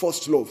of your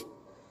first love.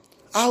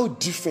 How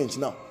different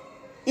now?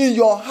 In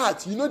your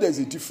heart, you know there's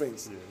a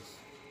difference. Yes.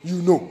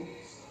 You know.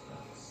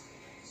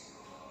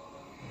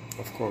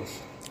 Of course.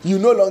 You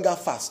no longer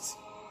fast.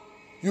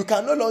 You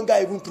can no longer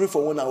even pray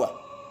for 1 hour.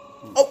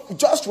 Oh,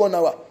 just 1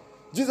 hour.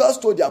 Jesus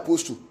told the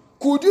apostle,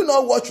 could you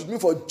not watch with me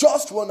for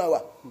just 1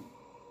 hour?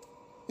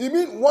 You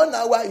mean 1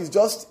 hour is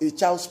just a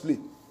child's play?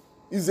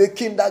 It's a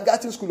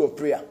kindergarten school of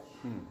prayer.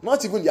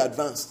 Not even the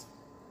advanced.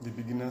 The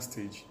beginner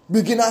stage.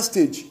 Beginner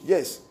stage,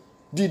 yes.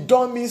 The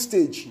dummy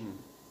stage.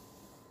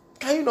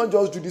 Can you not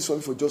just do this for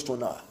me for just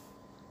 1 hour?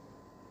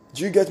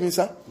 Do you get me,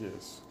 sir?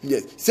 Yes.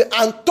 Yes. Say,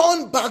 and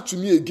turn back to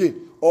me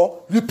again.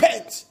 Or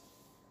repent.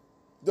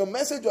 The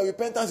message of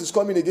repentance is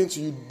coming again to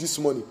you this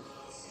morning.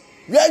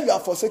 Where you are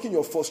forsaking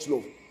your first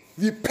love.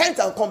 Repent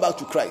and come back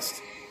to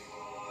Christ.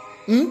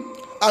 And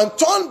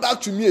turn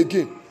back to me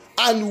again.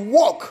 And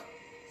walk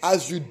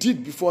as you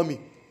did before me.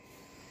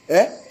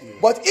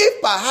 But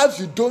if perhaps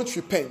you don't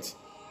repent,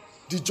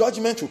 the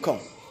judgment will come.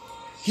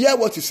 Hear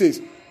what he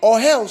says. Or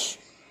else,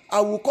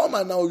 I will come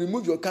and I will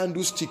remove your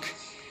candlestick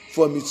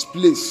from its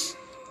place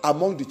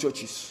among the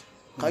churches.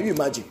 Can you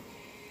imagine?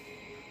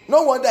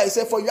 No wonder I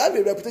said, for you have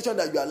a reputation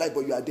that you are alive,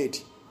 but you are dead.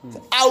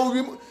 I will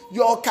remove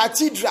your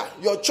cathedral,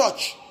 your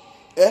church,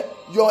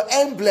 your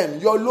emblem,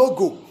 your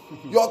logo,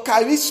 your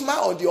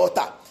charisma on the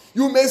altar.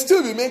 You may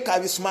still remain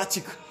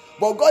charismatic,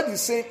 but God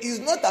is saying it's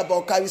not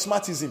about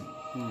charismatism.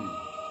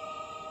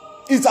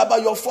 It's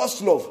about your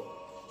first love.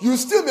 You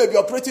still may be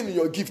operating in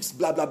your gifts,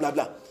 blah, blah, blah,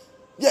 blah.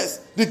 Yes,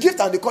 the gift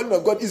and the calling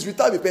of God is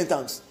without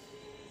repentance.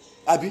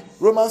 Abi,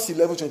 Romans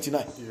 11:29.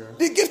 Yeah.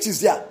 The gift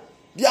is there.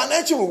 The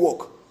anointing will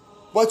work.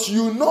 But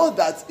you know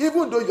that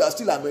even though you are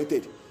still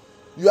anointed,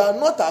 you are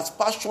not as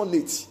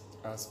passionate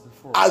As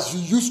before. as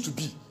you used to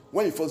be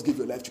when you first gave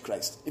your life to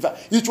Christ. In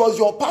fact, it was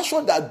your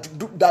passion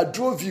that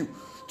drove you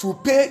to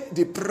pay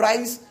the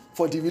price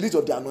for the release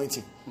of the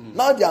anointing.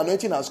 Now the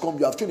anointing has come,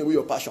 you have thrown away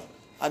your passion.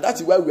 And that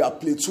is why we are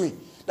plateauing.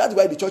 That's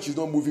why the church is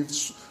not moving.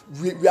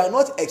 We are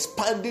not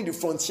expanding the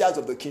frontiers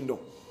of the kingdom.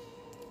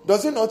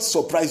 Does it not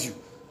surprise you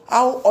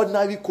how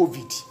ordinary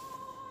COVID,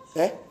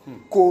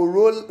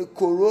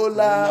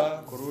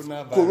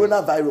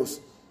 coronavirus,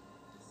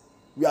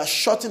 we are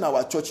shutting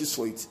our churches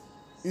for it,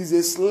 is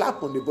a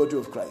slap on the body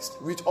of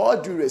Christ. With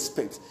all due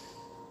respect,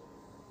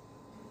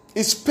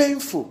 it's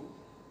painful.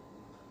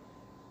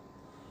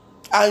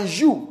 And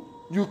you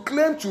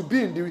claim to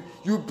be in the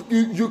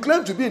you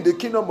claim to be in the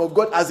kingdom of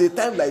God as a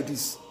time like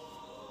this.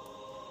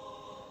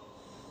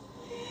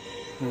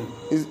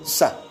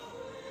 Sir,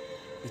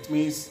 it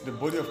means the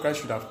body of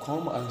Christ should have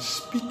come and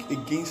speak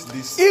against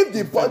this. If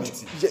the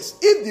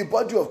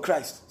body of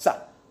Christ,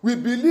 sir, we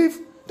believe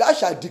that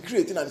shall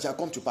decree a thing and it shall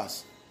come to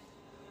pass.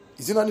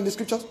 Is it not in the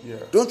scriptures? Yeah.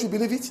 Don't you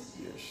believe it?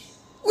 Yes.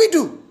 We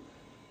do.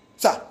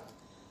 Sir,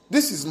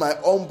 this is my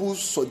humble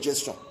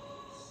suggestion.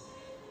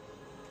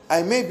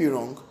 I may be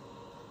wrong,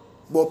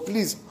 but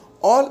please,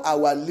 all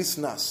our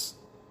listeners,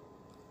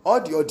 all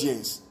the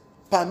audience,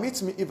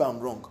 permit me if I'm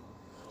wrong.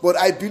 But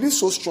I believe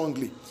so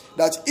strongly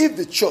that if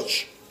the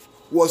church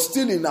was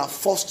still in our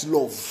first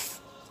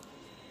love,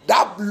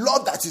 that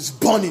love that is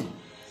burning,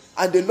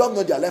 and they love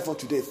not their life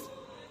unto death,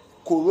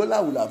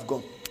 Corona will have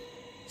gone.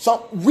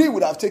 So we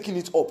would have taken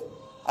it up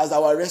as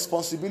our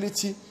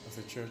responsibility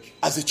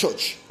as a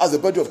church, as a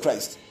body of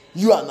Christ,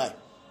 you and I.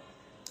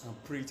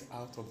 And pray it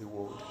out of the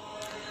world.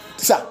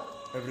 Sir,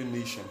 every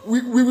nation.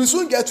 We will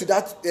soon get to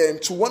that,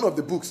 to one of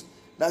the books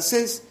that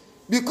says,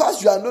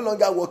 because you are no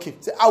longer working,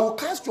 say, I will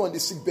cast you on the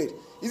sick bed.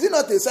 Is it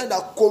not a sign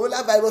that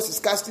coronavirus is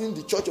casting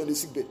the church on the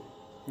sick bed?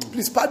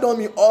 Please pardon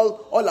me,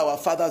 all our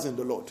fathers in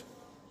the Lord.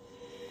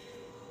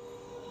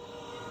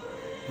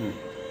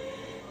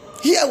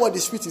 Hear what the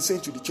Spirit is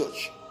saying to the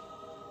church.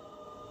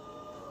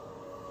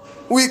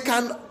 We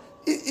can,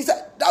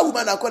 that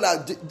woman I call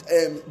her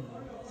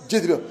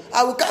Jezebel,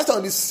 I will cast her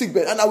on the sick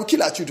bed and I will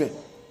kill her children.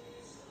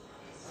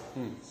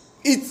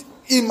 It,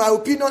 in my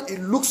opinion,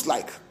 it looks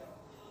like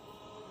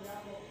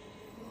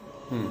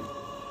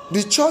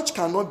the church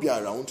cannot be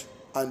around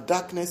and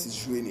darkness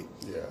is reigning.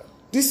 Yeah.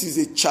 This is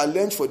a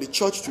challenge for the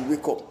church to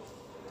wake up,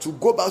 to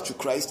go back to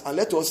Christ, and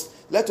let us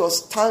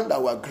stand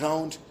our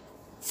ground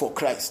for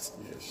Christ,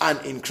 yes,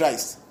 and in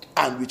Christ,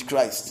 and with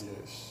Christ,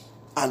 yes,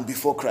 and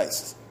before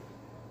Christ.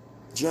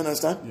 Do you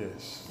understand?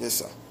 Yes. Yes,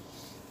 sir.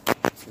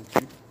 Thank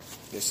you.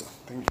 Yes, sir.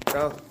 Thank you.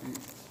 Well,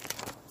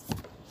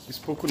 you've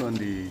spoken on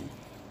the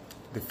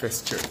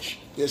first church.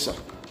 Yes, sir.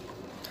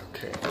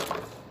 Okay.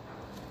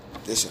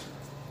 Yes, sir.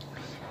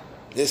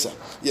 Yes, sir.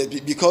 Yeah,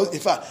 because in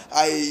fact,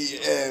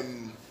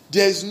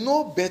 there is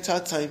no better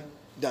time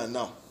than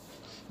now.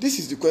 This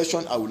is the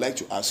question I would like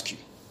to ask you.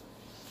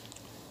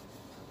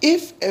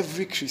 If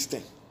every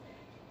Christian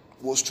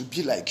was to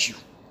be like you,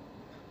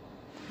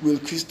 will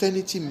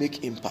Christianity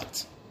make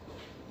impact?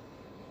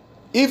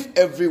 If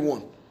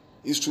everyone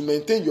is to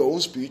maintain your own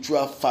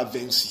spiritual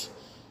fervency,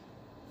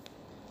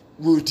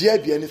 will there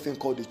be anything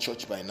called the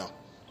church by now?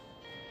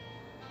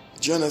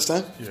 Do you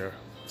understand? Yeah.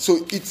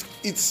 So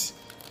it's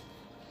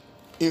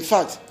in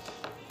fact,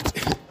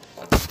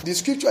 the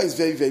scripture is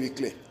very, very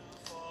clear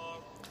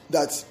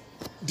that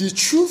the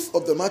truth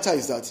of the matter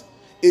is that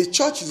a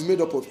church is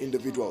made up of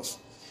individuals.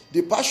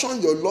 The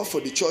passion, your love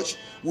for the church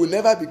will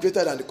never be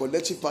greater than the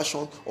collective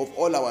passion of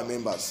all our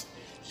members.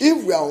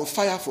 If we are on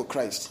fire for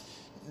Christ,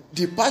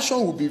 the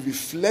passion will be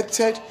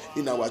reflected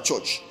in our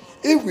church.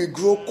 If we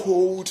grow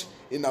cold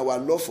in our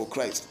love for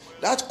Christ,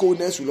 that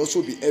coldness will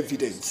also be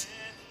evident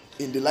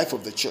in the life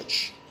of the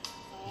church.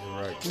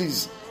 You're right.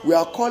 Please, we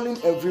are calling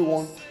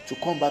everyone to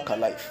come back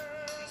alive.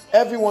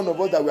 Every one of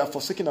us that we are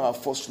forsaking our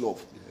first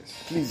love.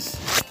 Yes. Please,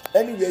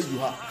 anywhere you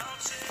are,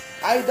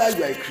 either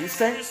you are a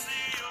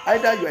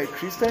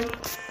Christian,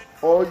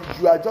 or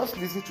you are just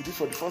listening to this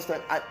for the first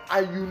time,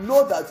 and you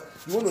know that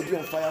you want to be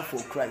on fire for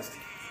Christ.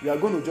 We are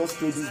going to just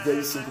pray this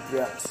very simple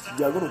prayer.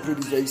 We are going to pray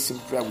this very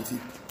simple prayer with you.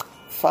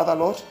 Father,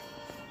 Lord,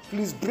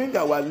 please bring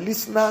our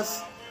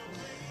listeners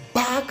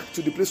back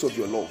to the place of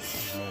your love.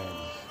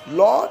 Amen.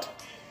 Lord,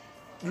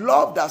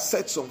 love that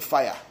sets on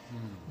fire.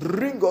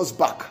 Bring us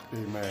back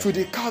to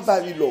the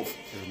Calvary love.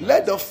 Amen.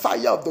 Let the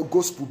fire of the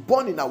gospel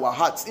burn in our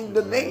hearts in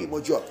the name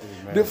of Jesus.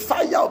 Amen. The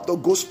fire of the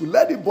gospel,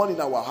 let it burn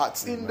in our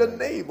hearts in the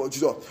name of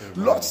Jesus.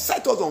 Amen. Lord,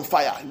 set us on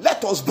fire.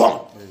 Let us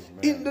burn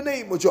in the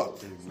name of Jesus.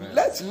 Amen.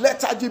 Let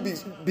lethargy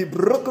be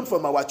broken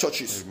from our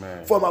churches,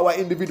 from our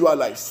individual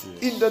lives,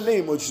 in the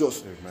name of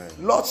Jesus. Amen.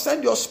 Lord,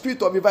 send your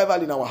spirit of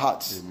revival in our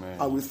hearts. Amen.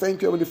 And we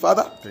thank you, Heavenly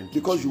Father,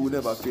 because you will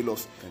never fail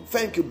us.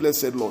 Thank you,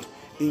 blessed Lord.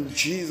 In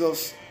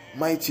Jesus'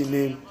 mighty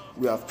name,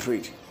 we have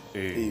prayed.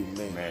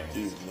 Amen.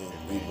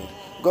 Amen.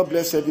 God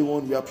bless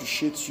everyone. We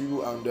appreciate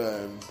you,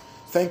 and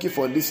thank you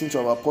for listening to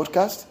our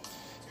podcast.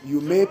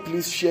 You may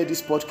please share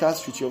this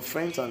podcast with your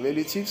friends and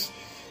relatives.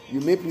 You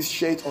may please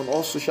share it on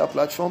all social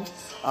platforms,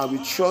 and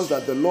we trust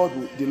that the Lord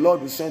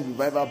will send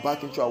revival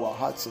back into our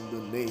hearts in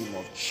the name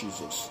of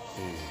Jesus.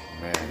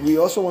 Amen. We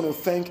also want to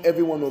thank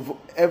everyone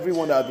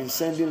that have been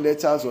sending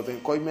letters of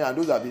encouragement, and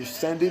those that have been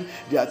sending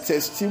their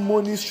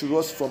testimonies to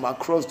us from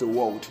across the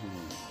world.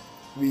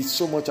 We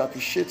so much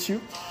appreciate you,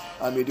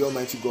 and may the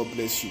Almighty God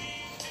bless you.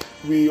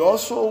 We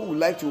also would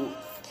like to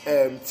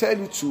tell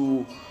you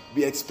to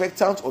be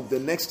expectant of the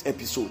next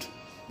episode,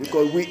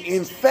 because we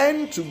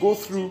intend to go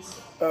through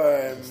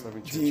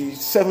the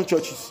 7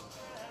 churches.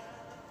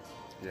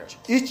 Yeah.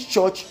 Each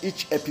church,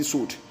 each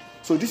episode.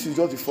 So this is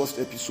just the first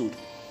episode.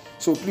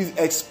 So please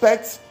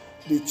expect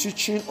the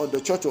teaching on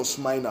the church of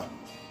Smyrna.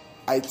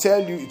 I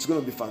tell you, it's going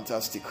to be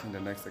fantastic. In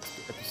the next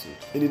episode.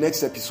 In the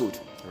next episode.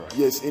 Right.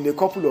 Yes, in a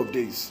couple of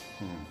days.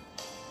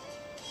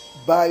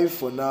 Bye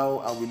for now,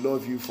 and we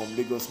love you from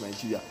Lagos,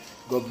 Nigeria.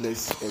 God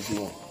bless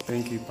everyone.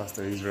 Thank you,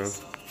 Pastor Israel.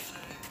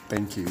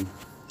 Thank you.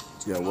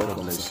 You are welcome.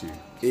 God bless you.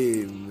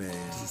 Amen.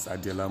 This is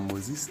Adiola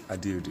Moses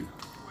Adeodu,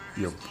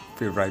 your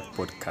favorite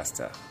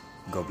podcaster.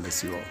 God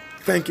bless you all.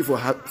 Thank you for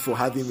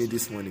having me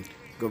this morning.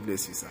 God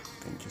bless you, sir.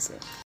 Thank you, sir.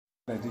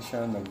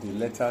 Edition of the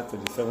letter to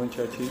the 7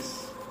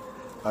 churches.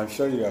 I'm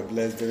sure you are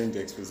blessed during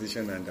the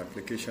exposition and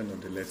application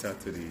of the letter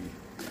to the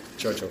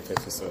church of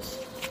Ephesus.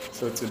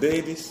 So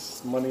today,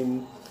 this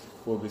morning,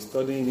 we'll be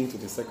studying into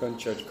the second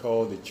church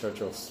called the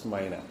Church of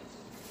Smyrna.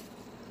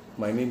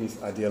 My name is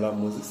Adiola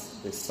Moses,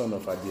 the son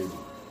of Adeodu.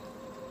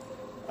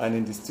 And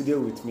in the studio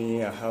with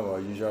me, I have our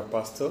usual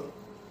pastor,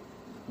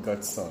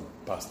 God's son,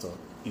 Pastor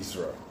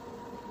Israel.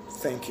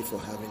 Thank you for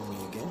having me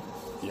again.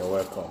 You're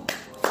welcome.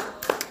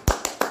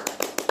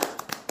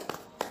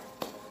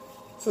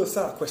 So,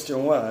 sir,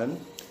 question 1.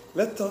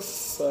 Let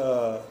us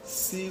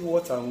see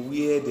what and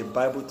where the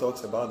Bible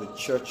talks about the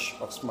Church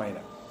of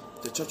Smyrna.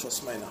 The Church of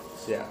Smyrna.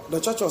 Yeah.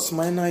 The Church of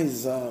Smyrna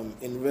is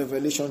in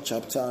Revelation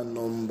chapter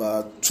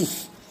number 2,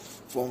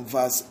 from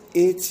verse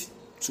 8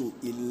 to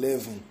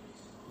 11.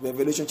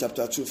 Revelation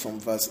chapter 2 from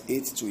verse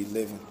 8 to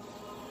 11.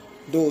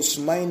 Though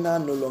Smyrna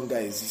no longer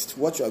exists,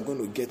 what you are going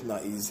to get now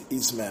is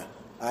Izmir.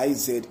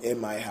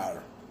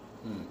 Izmir.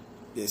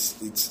 Yes,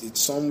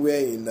 it's somewhere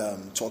in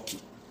Turkey.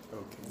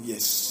 Okay.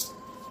 Yes.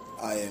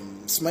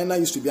 Smyrna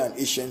used to be an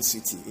ancient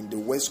city in the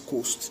west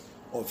coast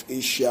of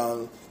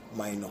Asia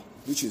Minor,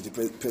 which is the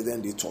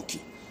present-day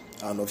Turkey.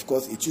 And of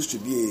course, it used to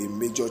be a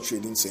major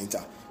trading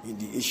center in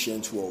the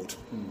ancient world.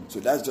 So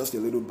that's just a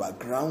little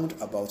background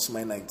about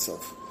Smyrna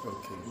itself.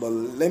 Okay. But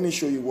let me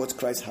show you what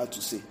Christ had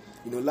to say.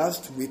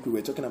 Last week we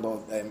were talking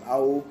about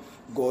how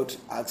God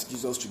asked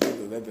Jesus to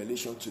give a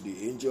revelation to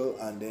the angel,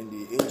 and then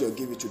the angel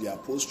gave it to the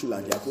apostle,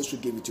 and the apostle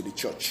gave it to the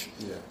church,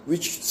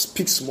 which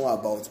speaks more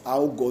about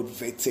how God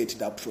vetted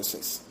that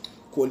process.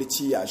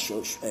 quality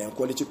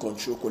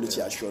control,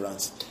 quality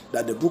assurance,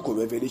 that the book of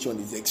Revelation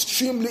is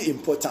extremely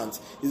important.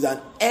 It's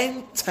an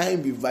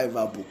end-time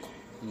revival book.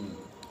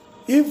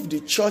 If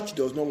the church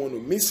does not want to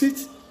miss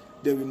it,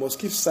 then we must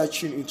keep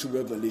searching into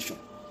Revelation.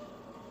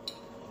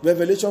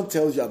 Revelation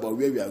tells you about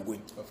where we are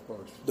going. Of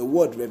course. The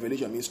word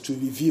revelation means to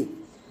reveal,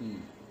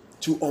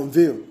 to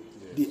unveil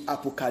the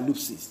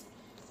apocalypse,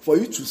 for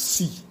you to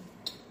see.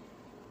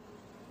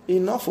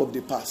 Enough of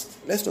the past.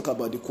 Let's talk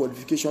about the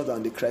qualifications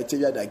and the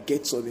criteria that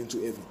gets us into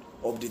heaven,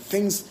 of the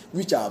things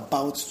which are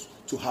about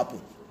to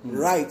happen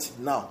right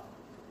now.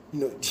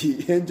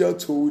 The angel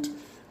told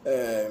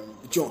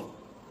John,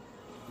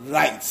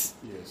 right.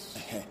 Yes.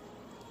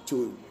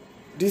 So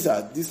these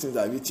things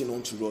are written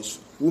unto us,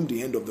 whom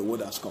the end of the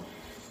world has come.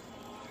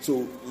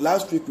 So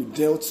last week we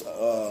dealt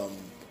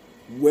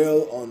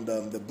well on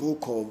the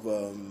book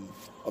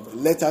of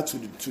letter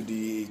to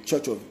the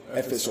church of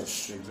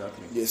Ephesus.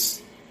 Exactly.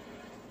 Yes.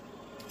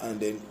 And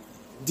then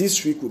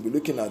this week we'll be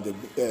looking at letter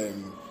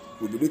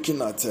to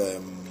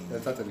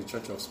the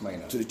church of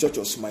Smyrna. To the church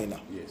of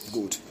Smyrna. Yes.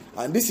 Good.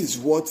 And this is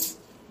what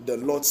the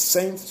Lord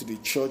sent to the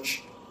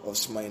church of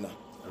Smyrna.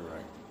 All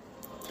right.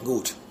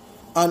 Good.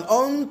 And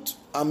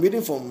I'm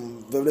reading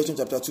from Revelation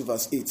chapter 2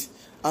 verse 8.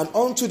 And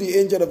unto the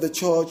angel of the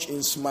church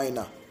in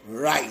Smyrna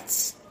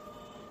write.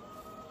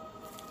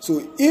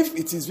 So if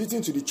it is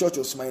written to the church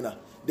of Smyrna,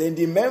 then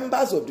the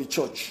members of the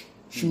church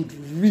should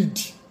read.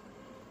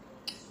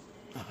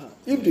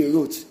 If they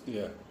wrote,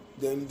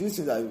 then these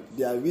things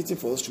they are written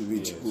for us to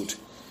read. Yes. Good.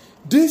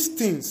 These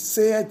things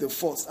saith the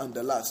first and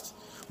the last,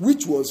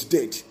 which was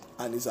dead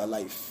and is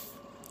alive.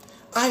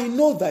 I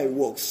know thy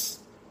works.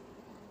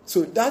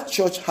 So that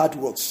church had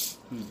works.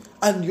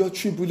 And your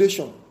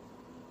tribulation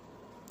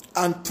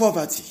and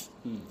poverty.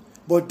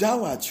 But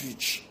thou art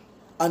rich.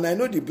 And I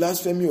know the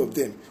blasphemy of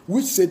them,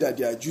 which say that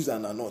they are Jews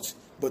and are not,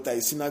 but are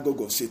a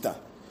synagogue of Satan.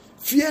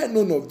 Fear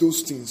none of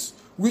those things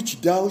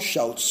which thou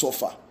shalt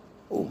suffer.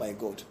 Oh my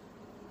God.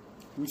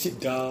 Which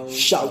thou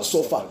shalt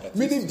suffer.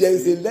 Meaning there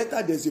is a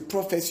letter, there is a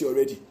prophecy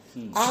already.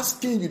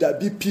 Asking you that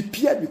be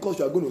prepared because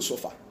you are going to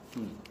suffer.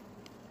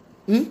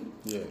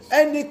 Yes.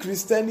 Any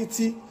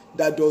Christianity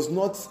that does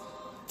not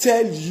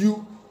tell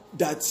you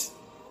that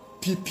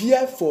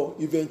prepare for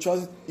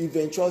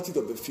eventuality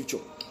of the future,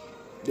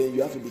 then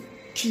you have to be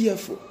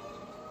careful.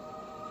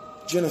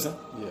 Do you understand?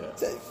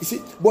 Yeah. You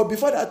see, but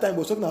before that time,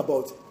 we were talking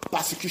about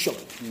persecution.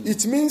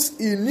 It means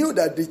he knew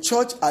that the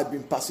church had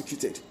been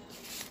persecuted.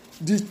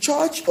 The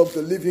church of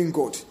the living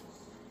God,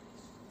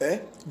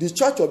 the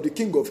church of the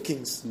King of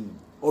Kings,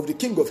 of the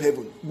King of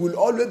Heaven, will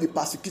always be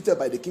persecuted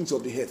by the kings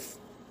of the earth.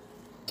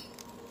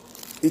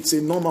 It's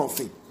a normal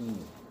thing.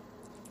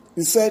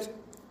 He said,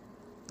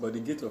 but the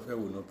gate of hell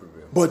will not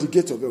prevail. But the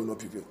gate of hell will not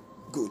prevail.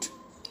 Good.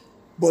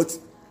 But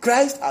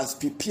Christ has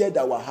prepared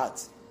our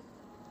heart.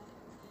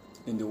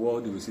 In the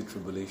world you will see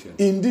tribulation.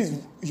 In this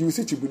you will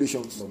see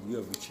tribulations. But we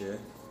of the chair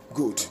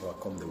good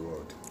overcome the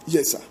world.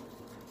 Yes, sir.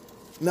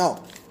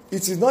 Now,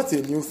 it is not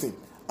a new thing.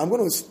 I'm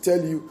going to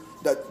tell you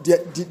that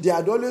there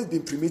had always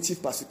been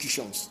primitive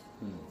persecutions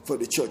for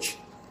the church.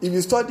 If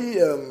you study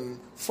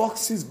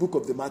Fox's book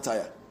of the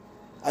Martyr,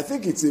 I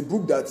think it's a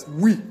book that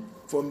we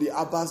from the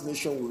Abbas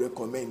nation will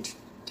recommend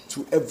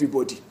to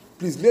everybody.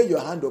 Please lay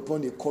your hand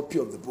upon a copy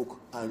of the book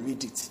and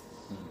read it.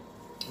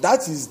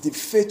 That is the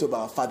faith of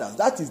our fathers.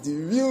 That is the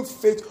real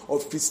faith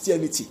of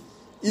Christianity.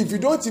 If you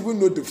don't even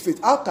know the faith,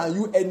 how can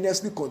you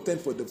earnestly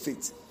contend for the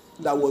faith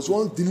that was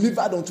once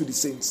delivered unto the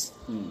saints?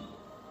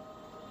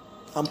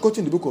 I'm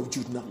quoting the book of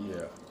Jude now.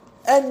 Yeah.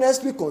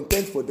 Earnestly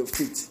contend for the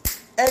faith.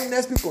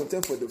 Earnestly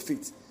contend for the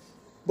faith.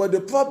 But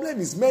the problem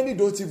is many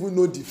don't even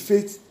know the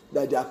faith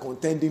that they are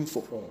contending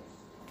for.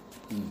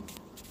 Do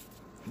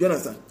you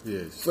understand?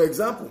 Yes. For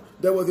example,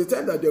 there was a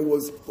time that there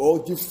was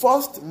the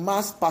first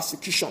mass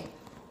persecution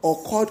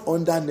occurred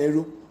under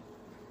Nero.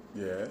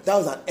 Yeah. That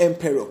was an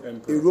emperor,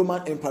 a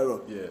Roman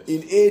emperor, yes,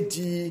 in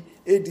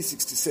AD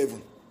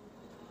 67.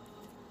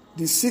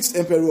 The sixth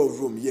emperor of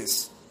Rome,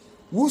 yes,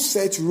 who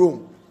set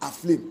Rome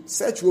aflame,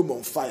 set Rome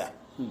on fire.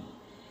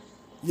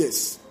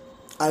 Yes.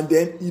 And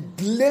then he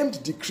blamed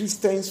the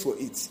Christians for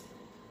it.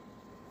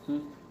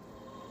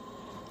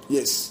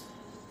 Yes.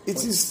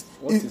 It is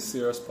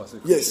serious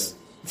persecution. Yes.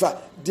 In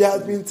fact, there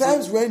have been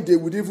times when they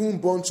would even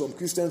burn some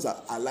Christians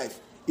alive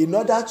in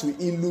order to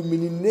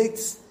illuminate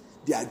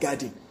their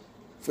garden.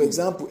 For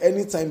example,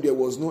 anytime there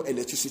was no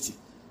electricity,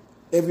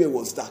 everywhere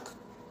was dark,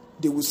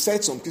 they would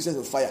set some Christians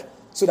on fire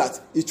so that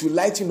it will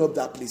lighten up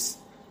that place.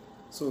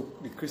 So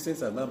the Christians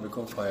have now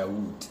become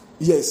firewood.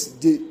 Yes,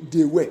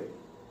 they were.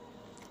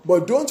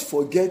 But don't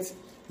forget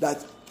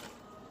that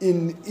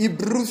in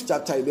Hebrews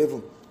chapter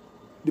 11,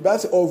 the Bible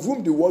says, of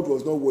whom the world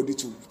was not worthy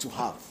to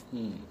have. Do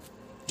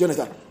you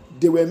understand?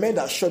 They were men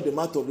that shut the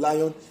mouth of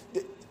lion.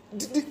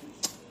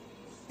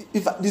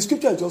 The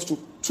scripture is just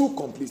too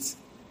complete.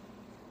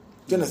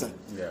 Do you understand?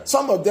 Yeah.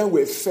 Some of them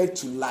were fed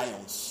to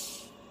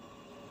lions.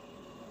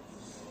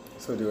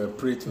 So they were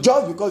prey to...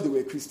 Just because they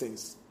were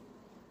Christians.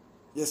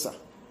 Yes, sir.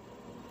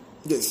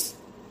 Yes.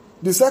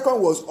 The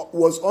second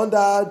was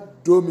under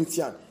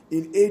Domitian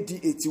in AD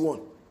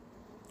 81.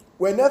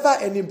 whenever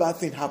any bad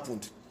thing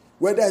happened,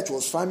 whether it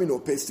was famine or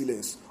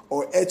pestilence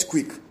or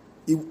earthquake,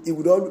 he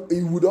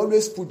would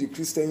always put the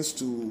Christians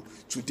to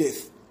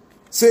death,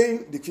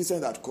 saying the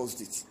Christians had caused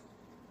it.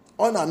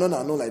 On and on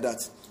and on like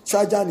that.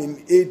 Trajan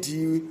in AD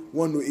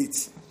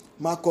 108.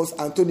 Marcus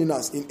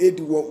Antoninus in AD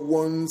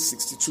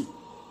 162.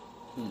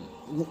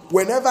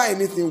 Whenever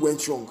anything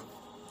went wrong,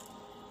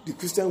 the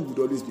Christian would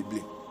always be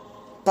blamed.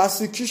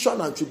 Persecution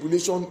and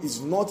tribulation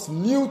is not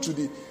new to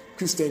the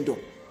Christendom.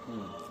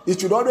 It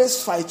should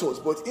always fight us,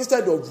 but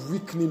instead of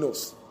weakening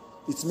us,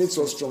 it makes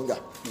us stronger.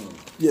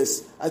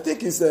 Yes, I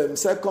think it's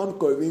 2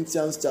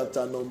 Corinthians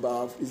chapter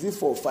number, is it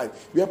 4 or 5,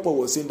 where Paul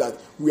was saying that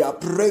we are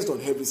pressed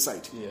on every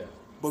side,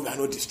 but we are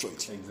not destroyed.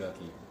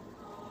 Exactly.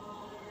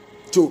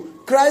 So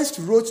Christ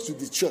wrote to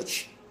the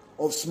church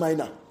of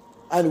Smyrna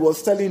and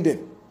was telling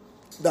them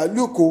that,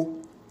 look,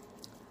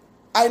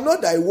 I know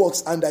thy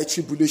works and thy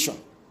tribulation.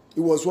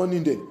 He was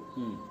warning them.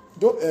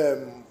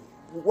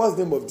 What's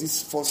the name of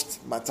this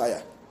first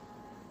martyr?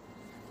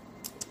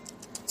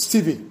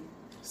 Stephen,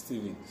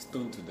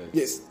 stoned to death.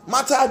 Yes,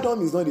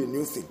 martyrdom is not a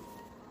new thing.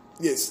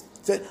 Yes,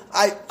 said,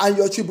 and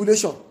your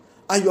tribulation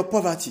and your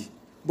poverty,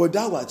 but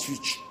thou art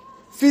rich.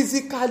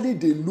 Physically,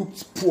 they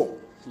looked poor.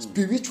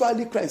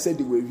 Spiritually, Christ said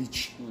they were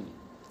rich.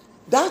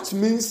 That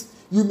means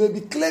you may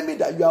be claiming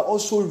that you are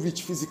also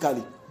rich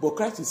physically, but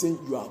Christ is saying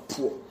you are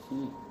poor.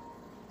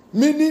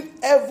 Meaning,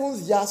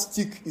 heaven's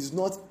yardstick is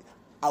not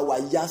our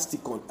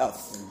yardstick on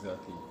earth.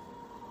 Exactly.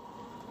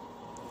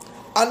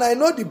 And I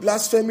know the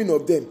blaspheming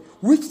of them,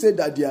 which say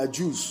that they are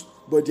Jews,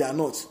 but they are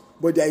not.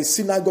 But they are a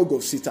synagogue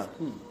of Satan.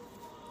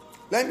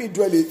 Let me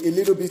dwell a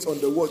little bit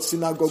on the word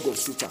synagogue of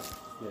Satan.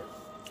 Yeah.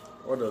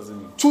 What does it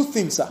mean? Two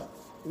things, sir.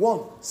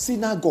 One,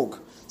 synagogue.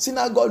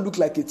 Synagogue look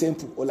like a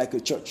temple or like a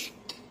church.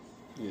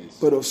 Yes.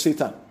 But of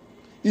Satan.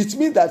 It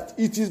means that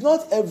it is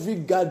not every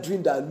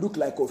gathering that look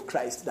like of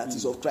Christ that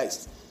is of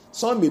Christ.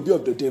 Some may be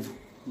of the devil.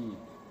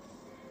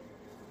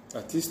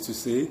 That is to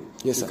say,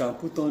 yes, you sir, can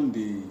put on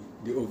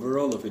the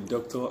overall of a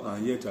doctor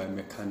and yet you are a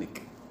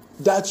mechanic.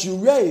 That you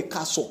wear a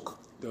cassock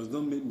does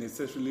not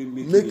necessarily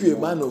make you a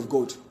man of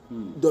God.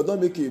 Does not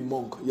make you a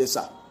monk. Yes,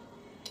 sir.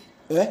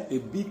 A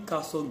big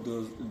cassock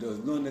does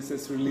not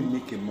necessarily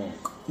make a monk.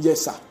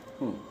 Yes, sir.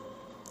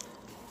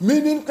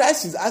 Meaning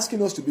Christ is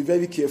asking us to be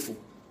very careful.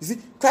 You see,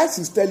 Christ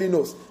is telling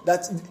us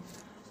that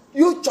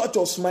you church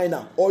of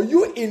Smyrna, or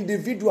you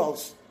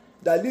individuals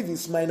that live in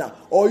Smyrna,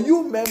 or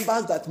you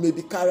members that may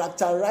be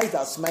characterized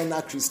as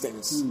Smyrna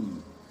Christians,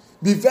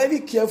 be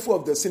very careful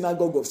of the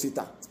synagogue of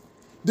Satan.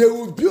 They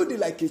will build it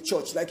like a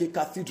church, like a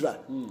cathedral.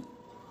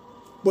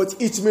 But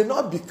it may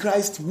not be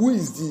Christ who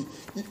is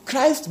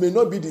Christ may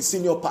not be the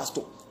senior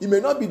pastor. He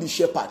may not be the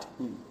shepherd.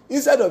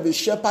 Instead of a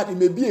shepherd, it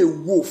may be a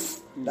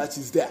wolf that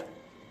is there.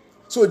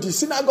 So the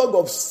synagogue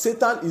of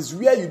Satan is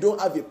where you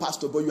don't have a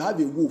pastor, but you have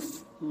a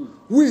wolf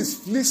who is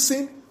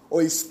fleecing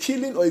or is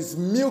killing or is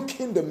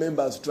milking the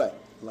members dry.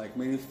 Like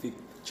many fake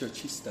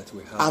churches that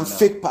we have and now,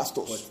 fake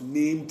pastors. but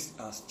named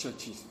as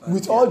churches.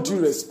 With all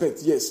due respect,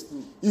 yes.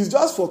 It's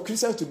just for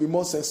Christians to be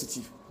more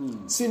sensitive.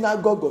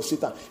 Synagogue of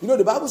Satan. You know,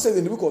 the Bible says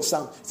in the book of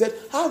Psalms, it said,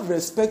 have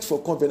respect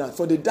for covenant,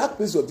 for the dark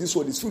place of this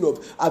world is full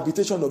of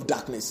habitation of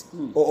darkness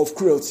or of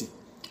cruelty.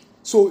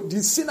 So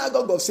the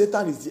synagogue of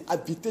Satan is the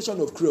habitation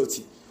of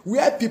cruelty,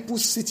 where people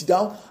sit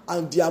down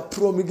and they are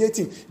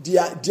promulgating, they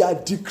are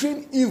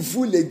decreeing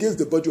evil against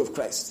the body of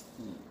Christ.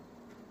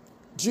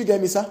 Do you get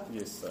me, sir?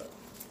 Yes, sir.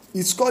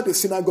 It's called the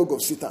synagogue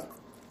of Satan.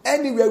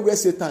 Anywhere where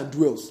Satan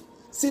dwells,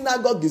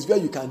 synagogue is where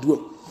you can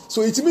dwell.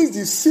 So it means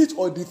the seat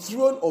or the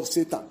throne of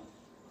Satan.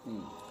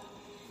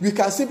 We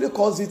can simply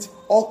call it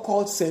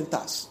occult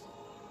centers.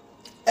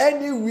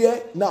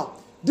 Anywhere. Now,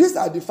 these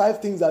are the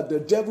 5 things that the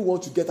devil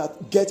wants to get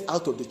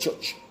out of the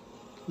church.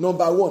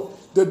 Number 1,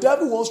 the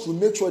devil wants to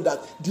make sure that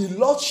the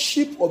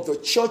lordship of the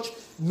church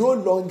is no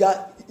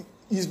longer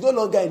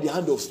in the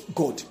hand of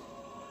God.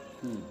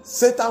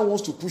 Satan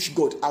wants to push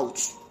God out.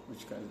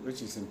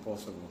 Which is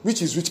impossible.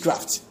 Which is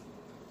witchcraft.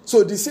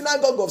 So the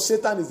synagogue of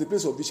Satan is the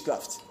place of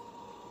witchcraft.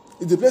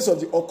 It's the place of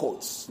the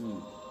occults.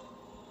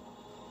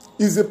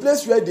 It's the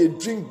place where they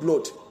drink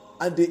blood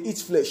and they eat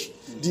flesh.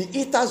 The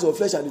eaters of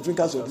flesh and the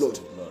drinkers of blood.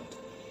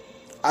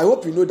 I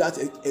hope you know that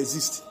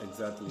exists.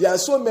 Exactly. There are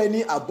so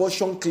many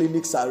abortion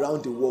clinics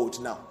around the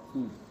world now,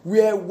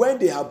 where when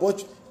they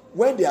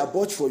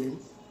abort for you,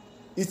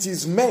 it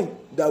is men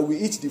that will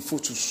eat the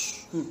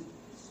fetus.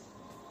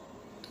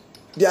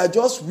 They are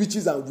just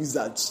witches and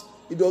wizards.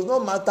 It does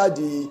not matter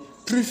the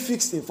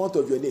prefix in front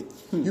of your name.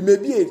 You may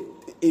be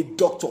a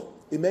doctor,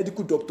 a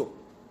medical doctor,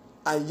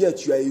 and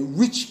yet you are a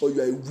witch or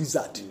you are a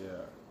wizard.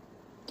 Yeah.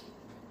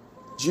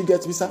 Do you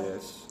get me, sir?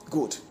 Yes.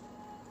 Good.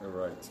 All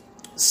right.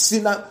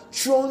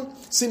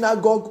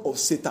 Synagogue of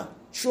Satan.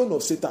 Throne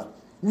of Satan.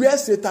 Where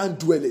Satan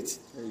dwelleth.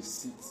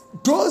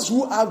 Those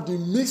who have the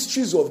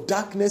mysteries of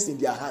darkness in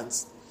their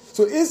hands.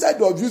 So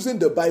instead of using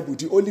the Bible,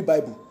 the Holy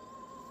Bible,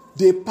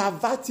 they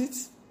pervert it.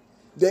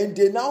 Then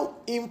they now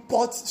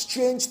import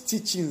strange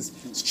teachings,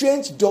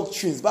 strange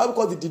doctrines. The Bible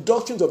calls it the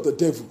doctrines of the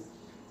devil.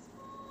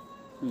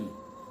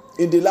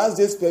 In the last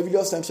days,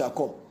 perilous time shall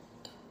come.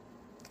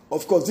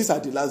 Of course, these are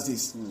the last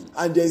days.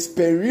 And there is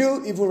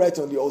peril even right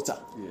on the altar.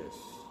 Yes.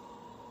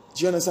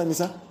 Do you understand me,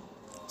 sir?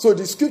 So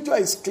the scripture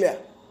is clear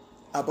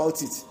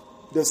about it.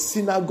 The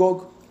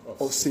synagogue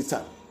of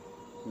Satan.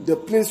 The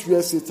place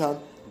where Satan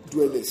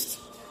dwelleth.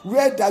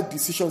 Where dark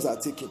decisions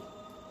are taken.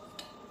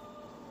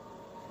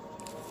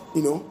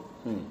 You know?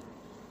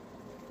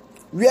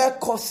 Where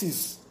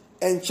curses,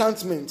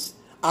 enchantments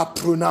are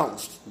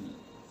pronounced.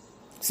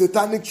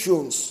 Satanic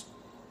thrones.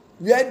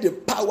 Where the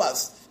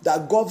powers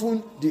that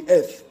govern the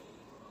earth,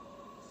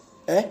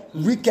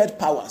 wicked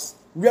powers,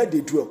 where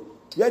they dwell,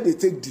 where they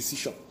take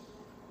decision.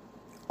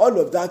 All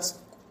of that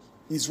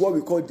is what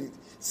we call the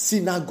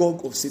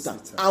synagogue of Satan.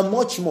 And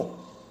much more.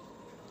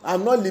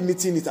 I'm not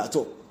limiting it at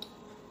all.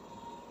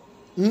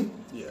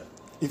 Yeah.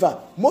 In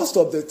fact, most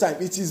of the time,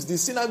 it is the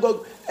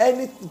synagogue,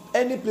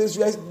 any place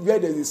where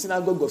there's a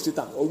synagogue of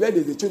Satan or where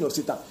there's a chain of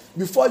Satan,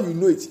 before you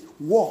know it,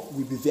 war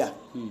will be there.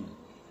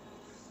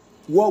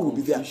 War will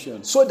be there.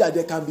 So that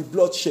there can be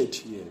bloodshed.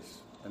 Yes.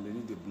 And they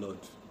need the blood.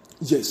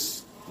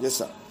 Yes. Yes,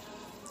 sir.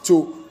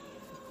 So,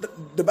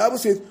 the Bible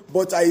says,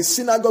 but a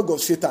synagogue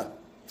of Satan.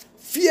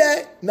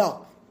 Fear,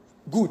 now,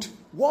 good.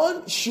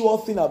 One sure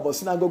thing about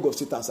synagogue of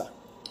Satan, sir,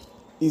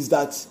 is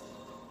that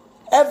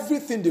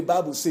everything the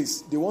Bible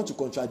says, they want to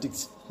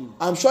contradict.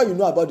 I'm sure you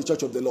know about the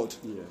Church of the Lord.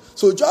 Yes.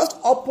 So just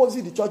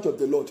opposite the Church of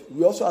the Lord,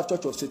 we also have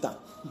Church of Satan.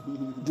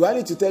 Do I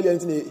need to tell you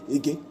anything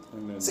again?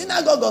 No.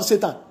 Synagogue of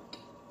Satan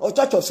or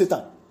Church of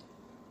Satan.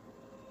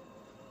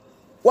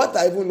 What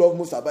I even love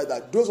most about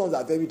that, those ones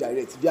are very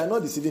direct. They are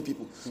not deceiving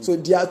people. So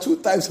there are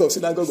two types of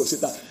synagogue of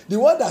Satan. The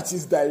one that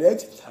is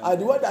direct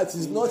and the one that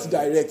is not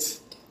direct.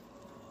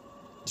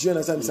 Do you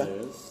understand,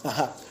 sir?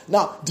 Yes.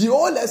 Now, the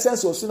whole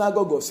essence of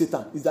synagogue of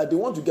Satan is that they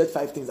want to get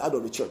 5 things out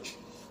of the church.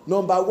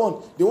 Number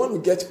 1, they want to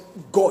get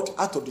God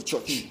out of the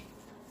church.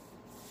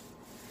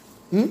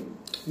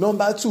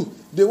 Number 2,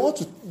 they want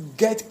to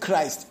get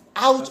Christ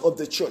out of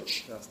the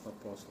church. That's not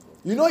possible.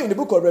 You know, in the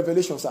book of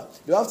Revelation, sir,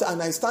 they have to,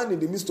 and I stand in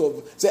the midst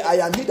of, say,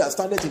 I am he that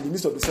standeth in the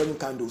midst of the 7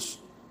 candles.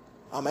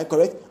 Am I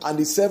correct? And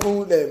the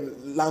 7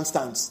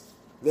 lampstands.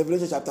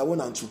 Revelation chapter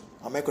 1 and 2.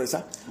 Am I correct,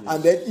 sir? Yes.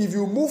 And then if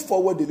you move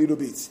forward a little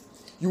bit,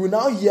 you will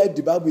now hear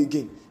the Bible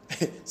again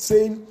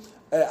saying,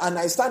 and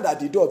I stand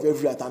at the door of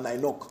every heart and I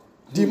knock.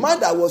 The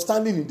man that was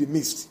standing in the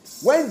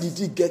midst, when did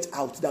he get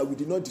out that we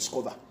did not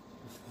discover?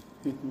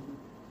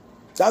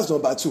 That's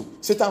number 2.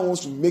 Satan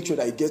wants to make sure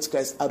that he gets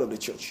Christ out of the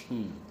church.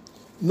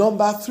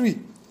 Number 3,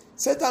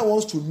 Satan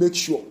wants to make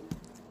sure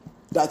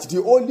that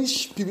the Holy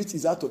Spirit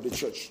is out of the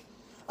church.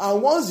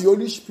 And once the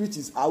Holy Spirit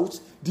is out,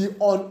 the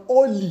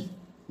unholy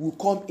will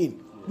come in,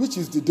 which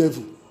is the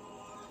devil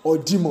or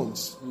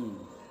demons.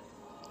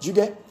 Do you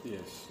get?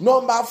 Yes.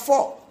 Number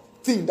 4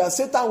 thing that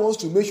Satan wants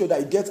to make sure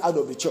that he gets out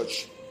of the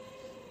church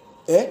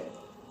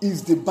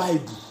is the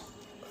Bible.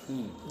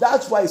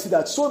 That's why you see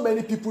that so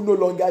many people no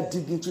longer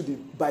dig into the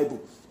Bible.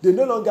 They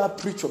no longer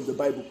preach from the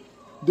Bible.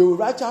 They will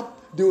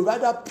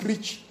rather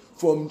preach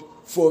from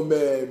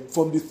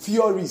the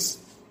theories,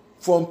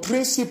 from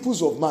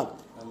principles of man,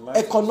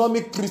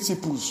 economic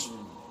principles,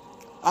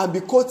 and be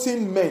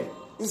quoting men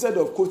instead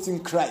of quoting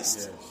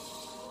Christ.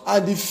 Yes.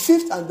 And the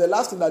 5th and the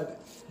last thing that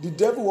the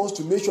devil wants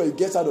to make sure he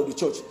gets out of the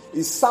church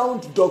is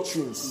sound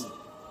doctrines,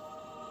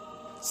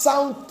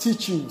 sound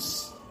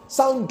teachings,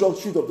 sound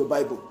doctrines of the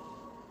Bible.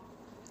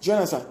 Do you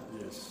understand?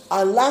 Yes.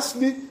 And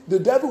lastly, the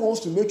devil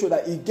wants to make sure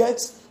that he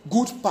gets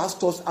good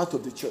pastors out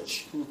of the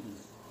church.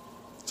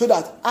 So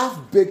that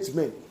half-baked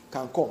men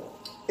can come.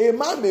 A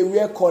man may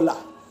wear collar.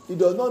 It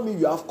does not mean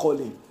you have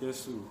calling.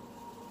 Yes, sir.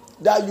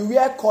 That you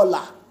wear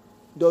collar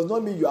does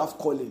not mean you have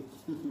calling.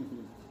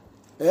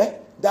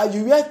 That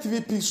you wear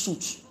 3-piece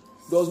suit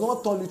does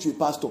not turn you to a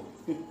pastor.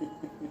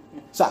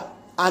 Sir,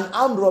 an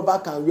armed robber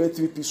can wear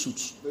 3-piece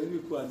suits.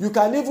 You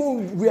can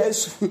even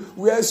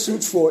wear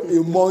suits for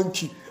a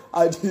monkey.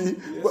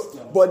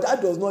 But that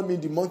does not mean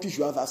the monkey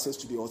should have access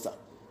to the altar.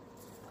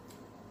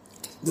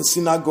 The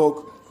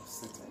synagogue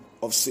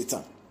of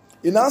Satan.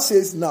 It now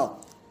says, now,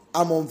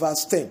 I'm on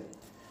verse 10.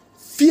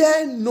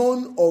 Fear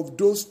none of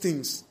those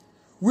things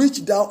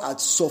which thou art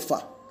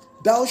suffer.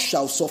 Thou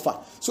shalt suffer.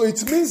 So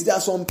it means there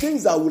are some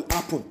things that will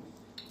happen.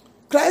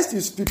 Christ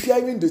is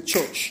preparing the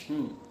church.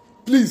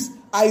 Please,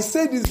 I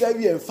say this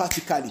very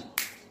emphatically.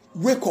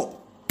 Wake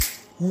up.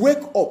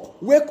 Wake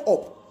up. Wake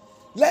up.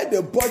 Let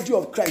the body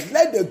of Christ,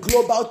 let the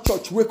global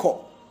church wake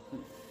up.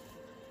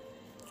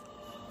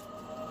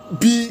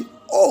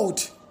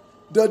 Behold,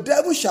 the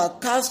devil shall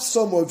cast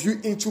some of you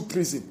into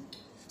prison.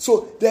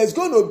 So there's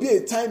going to be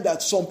a time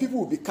that some people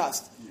will be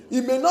cast.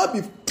 It may not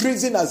be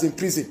prison as in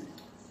prison.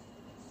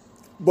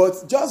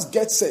 But just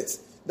get set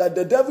that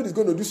the devil is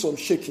going to do some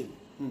shaking.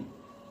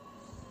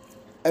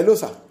 Hello,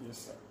 sir? Yes,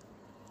 sir.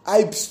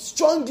 I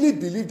strongly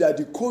believe that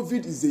the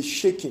COVID is a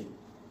shaking.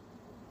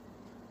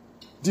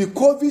 The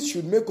COVID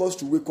should make us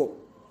to wake up.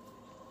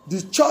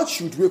 The church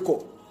should wake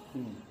up.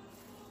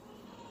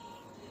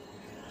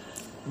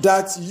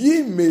 That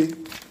ye may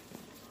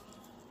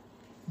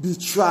be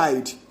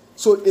tried.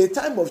 So a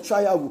time of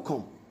trial will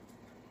come.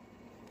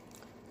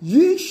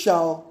 Ye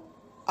shall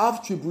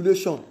have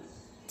tribulation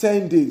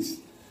 10 days.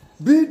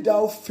 Be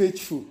thou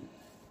faithful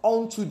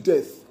unto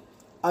death,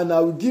 and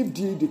I will give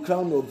thee the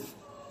crown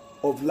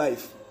of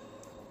life.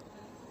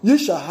 Ye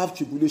shall have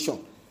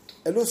tribulation.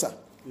 Hello, sir.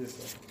 Yes,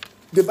 sir.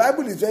 The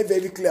Bible is very,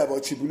 very clear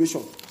about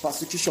tribulation,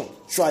 persecution,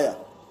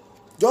 trial.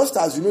 Just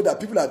as you know that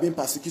people are being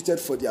persecuted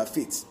for their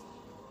faith.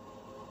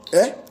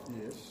 Yes.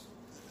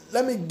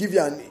 Let me give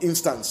you an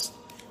instance.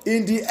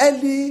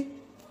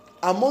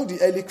 Among the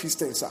early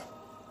Christians, sir,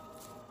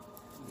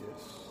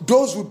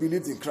 those who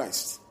believed in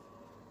Christ.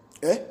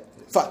 In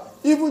fact,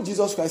 even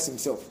Jesus Christ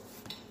himself.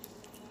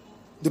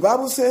 The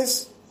Bible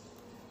says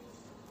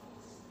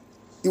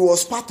he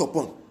was spat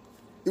upon.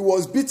 He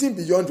was beaten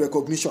beyond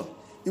recognition.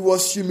 He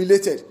was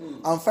humiliated.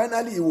 And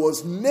finally, he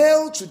was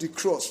nailed to the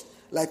cross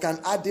like an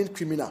hardened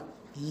criminal,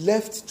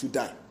 left to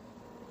die.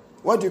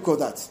 What do you call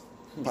that?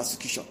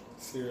 Persecution.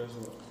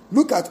 Seriously.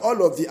 Look at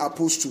all of the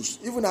apostles,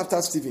 even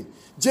after Stephen.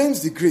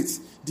 James the Great,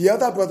 the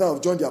elder brother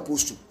of John the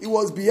Apostle, he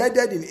was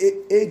beheaded in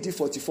AD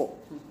 44.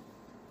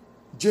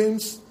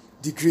 James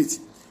the Great.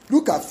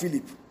 Look at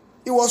Philip.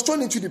 He was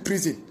thrown into the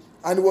prison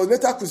and he was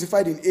later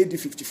crucified in AD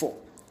 54.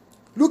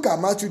 Look at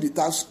Matthew the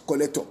tax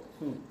collector.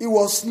 He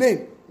was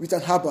slain with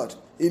an halberd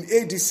in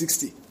AD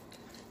 60.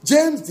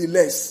 James the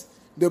Less,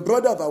 the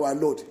brother of our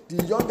Lord,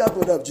 the younger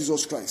brother of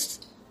Jesus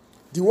Christ,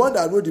 the one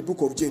that wrote the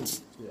book of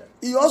James,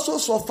 he also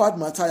suffered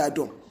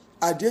martyrdom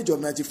at the age of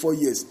 94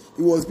 years.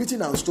 He was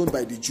beaten and stoned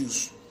by the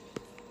Jews.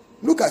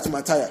 Look at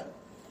Matthias.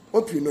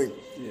 Hope you know him.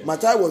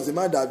 Matthias was the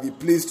man that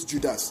replaced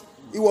Judas.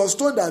 He was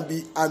stoned and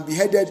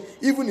beheaded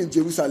even in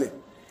Jerusalem.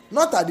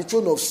 Not at the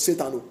throne of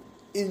Satan,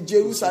 in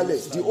Jerusalem,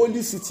 the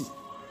holy city.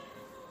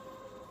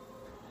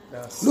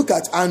 Look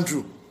at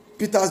Andrew,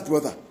 Peter's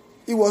brother.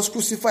 He was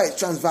crucified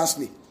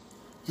transversely.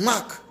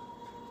 Mark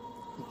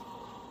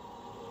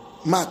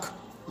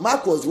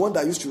was the one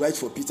that used to write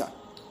for Peter.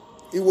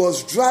 He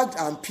was dragged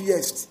and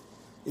pierced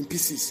in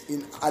pieces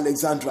in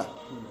Alexandria.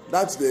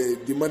 That's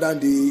the modern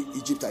day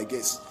Egypt, I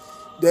guess.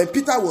 Then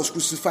Peter was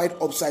crucified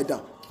upside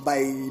down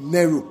by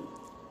Nero.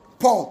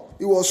 Paul,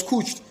 he was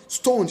scourged,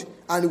 stoned,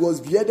 and he was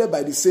beheaded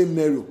by the same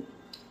Nero.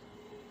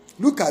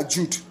 Look at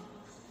Jude,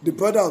 the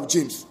brother of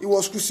James. He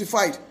was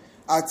crucified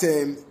at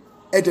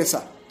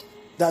Edessa.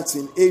 That's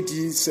in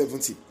AD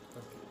 70.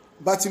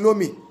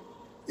 Bartholomew,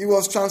 he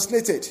was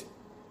translated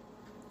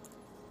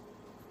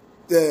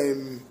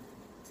in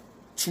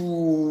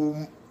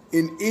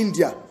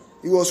India.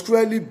 He was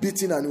cruelly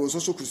beaten and he was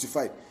also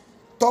crucified.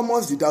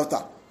 Thomas the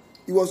doubter,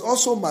 he was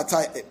also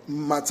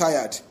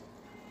martyred.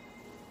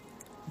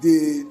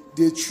 They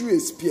threw a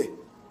spear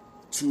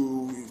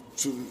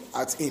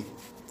at him.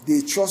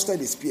 They trusted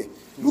a spear.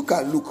 Look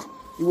at Luke.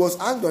 He was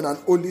hanged on an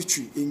olive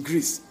tree in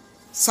Greece.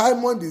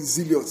 Simon the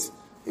Zealot,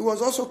 he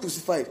was also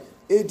crucified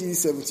AD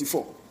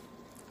 74.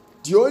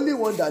 The only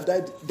one that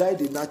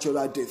died a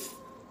natural death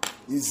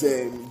is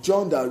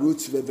John that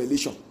wrote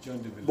Revelation.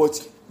 John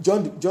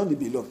the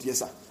Beloved, yes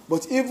sir.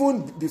 But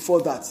even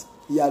before that,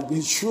 he had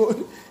been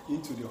thrown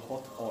into the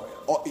hot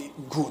oil.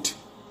 Good.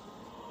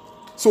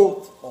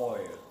 So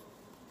Oil.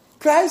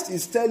 Christ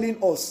is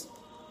telling us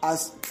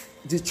as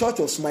the church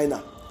of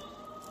Smyrna.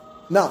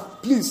 Now,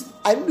 please,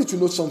 I need you to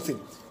know something.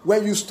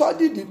 When you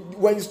study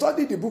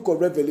the book of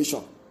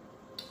Revelation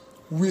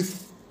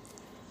with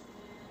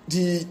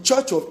the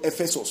church of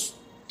Ephesus,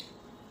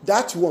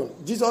 that one,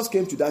 Jesus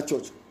came to that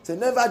church, said,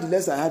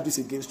 nevertheless, I have this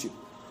against you.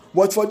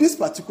 But for this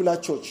particular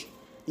church,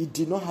 he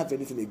did not have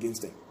anything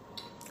against them.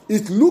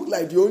 It looked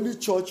like the only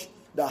church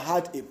that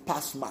had a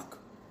pass mark.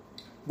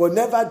 But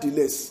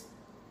nevertheless,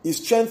 he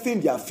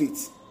strengthened their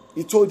faith.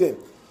 He told them,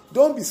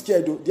 don't be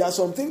scared though. There are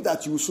some things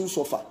that you will soon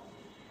suffer.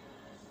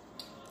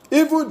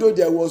 Even though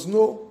there was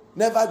no,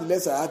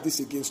 nevertheless, I have this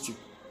against you.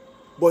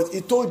 But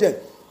he told them,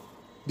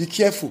 be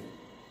careful.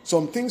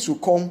 Some things will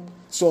come,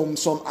 some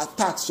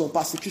attacks, some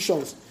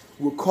persecutions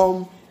will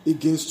come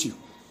against you.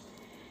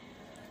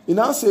 He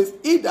now says,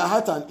 he that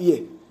hath an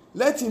ear,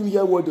 let him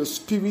hear what the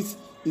Spirit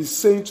is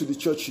saying to the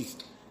churches.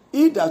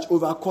 He that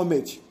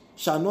overcometh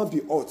shall not be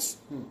hurt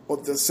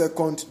of the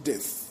second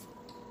death.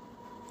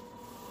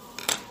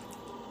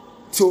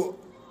 So,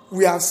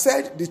 we have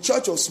said the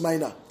church of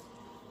Smyrna.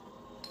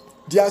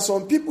 There are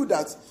some people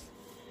that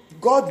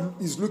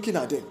God is looking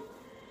at them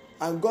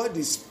and God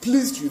is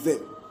pleased with them.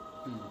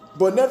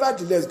 But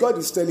nevertheless, God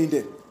is telling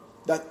them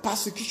that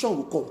persecution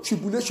will come,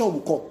 tribulation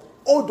will come.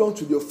 Hold on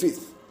to your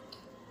faith.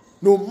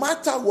 No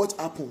matter what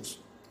happens.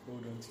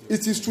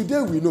 It is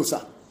today we know,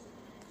 sir.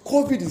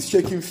 COVID is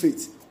shaking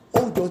faith.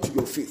 Hold on to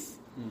your faith.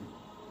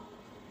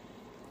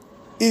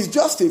 It's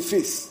just a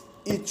phase.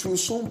 It will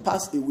soon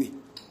pass away.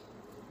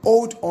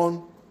 Hold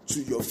on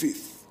to your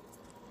faith.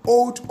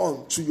 Hold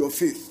on to your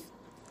faith.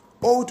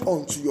 Hold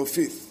on to your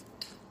faith.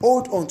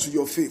 Hold on to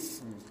your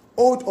faith.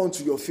 Hold on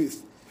to your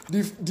faith.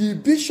 The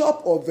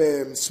bishop of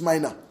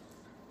Smyrna,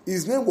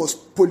 his name was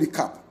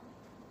Polycarp.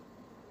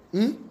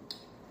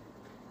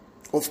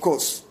 Of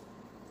course,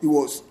 he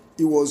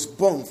was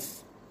burned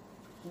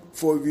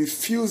for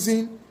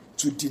refusing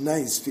to deny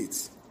his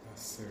faith.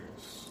 That's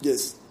serious.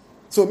 Yes.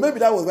 So maybe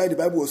that was why the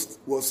Bible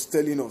was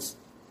telling us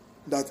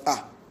that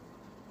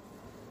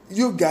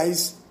you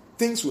guys,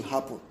 things will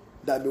happen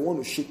that may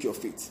want to shake your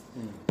faith.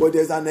 But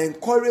there's an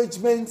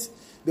encouragement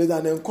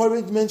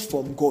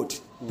from God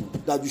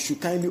that you should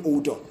kindly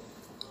hold on.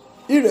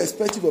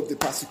 Irrespective of the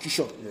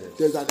persecution,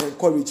 there's an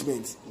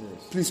encouragement.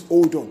 Please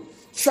hold on.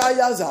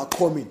 Trials are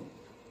coming.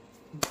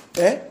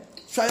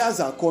 Trials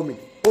are coming.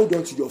 Hold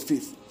on to your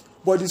faith.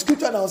 But the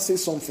scripture now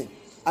says something.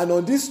 And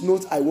on this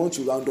note, I want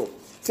to round up.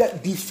 Say,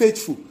 be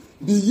faithful.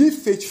 Be ye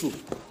faithful.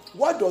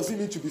 What does it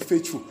mean to be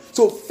faithful?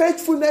 So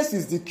faithfulness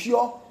is the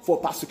cure for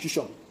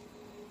persecution.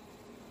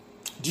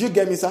 Do you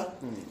get me, sir?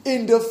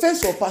 In the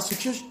face of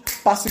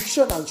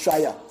persecution and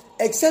trial,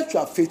 except you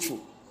are faithful.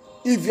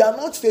 If you are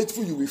not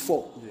faithful, you will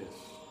fall. Yes.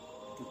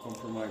 To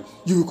compromise.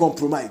 You will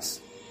compromise.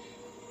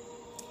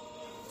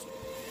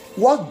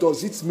 What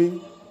does it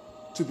mean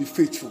to be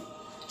faithful?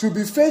 To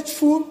be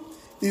faithful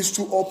is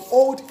to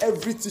uphold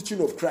every teaching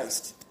of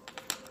Christ.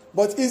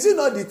 But is it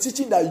not the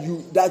teaching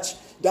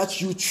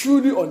that you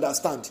truly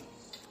understand?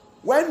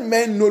 When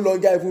men no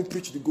longer even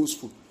preach the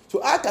gospel.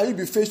 So how can you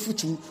be faithful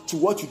to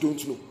what you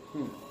don't know?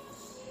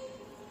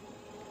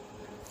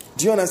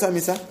 Do you understand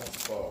me, sir?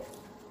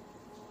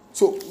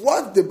 So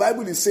what the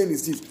Bible is saying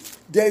is this.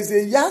 There is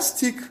a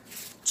yardstick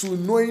to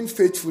knowing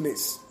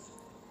faithfulness.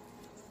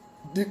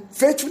 The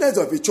faithfulness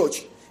of a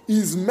church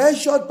is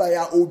measured by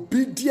our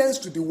obedience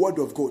to the word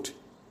of God.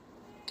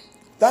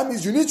 That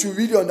means you need to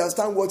really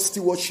understand what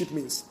stewardship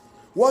means.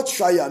 What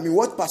trial means,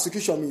 what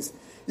persecution means.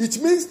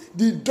 It means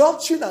the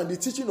doctrine and the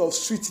teaching of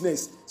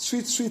sweetness,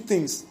 sweet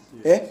things.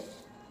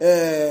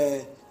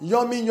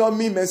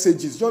 Yummy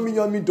messages,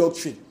 yummy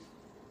doctrine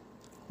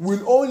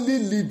will only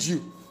lead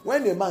you.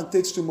 When a man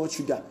takes too much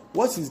sugar,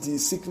 what is the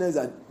sickness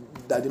that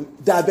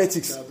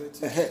diabetics?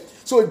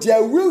 So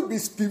there will be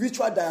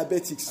spiritual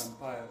diabetics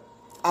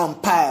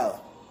and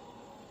pile.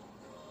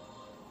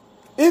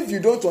 If you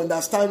don't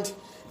understand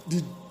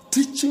the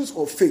teachings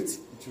of faith,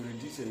 it will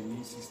reduce your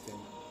immune system.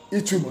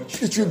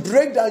 It will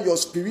break down your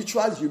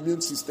spiritual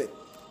immune system.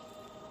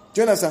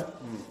 Do you understand?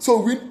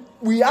 So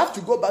we have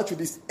to go back to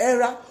this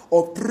era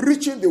of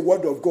preaching the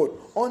word of God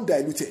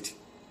undiluted.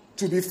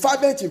 To be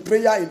fervent in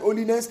prayer, in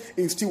holiness,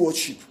 in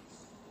stewardship.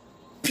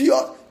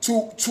 Pure,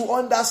 to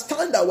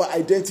understand our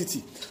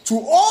identity. To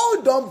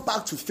hold on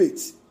back to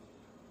faith.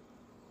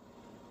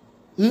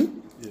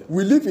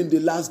 We live in the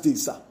last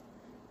days, sir.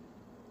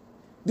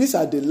 These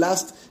are the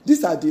last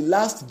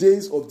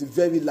days of the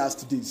very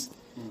last days.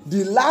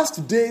 The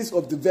last days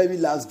of the very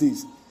last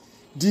days.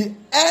 The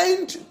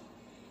end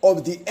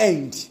of the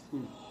end.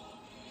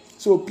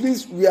 So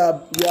please, we are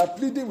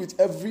pleading with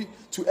every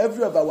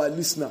of our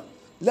listeners.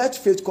 Let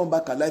faith come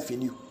back alive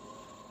in you.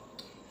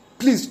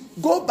 Please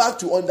go back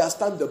to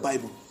understand the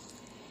Bible.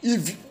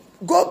 If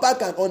go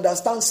back and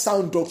understand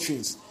sound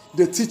doctrines,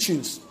 the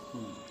teachings.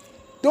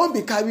 Don't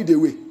be carried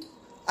away.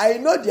 I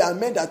know there are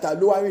men that are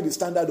lowering the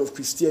standard of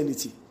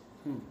Christianity.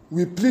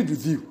 We plead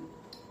with you.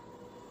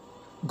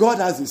 God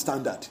has a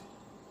standard.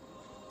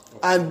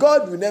 And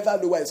God will never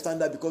lower a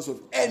standard because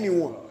of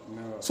anyone.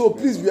 So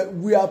please,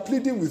 we are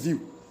pleading with you.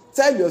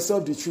 Tell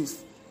yourself the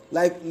truth.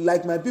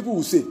 Like my people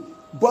will say,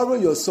 borrow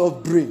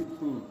yourself brain.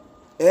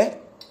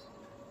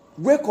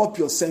 Wake up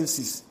your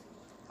senses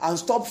and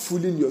stop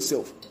fooling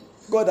yourself.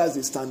 God has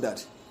a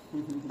standard.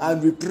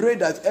 And we pray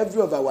that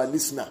every of our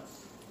listeners,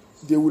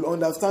 they will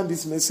understand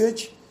this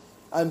message,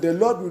 and the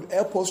Lord will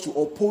help us to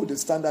uphold the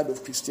standard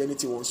of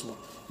Christianity once more.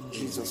 In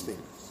Jesus'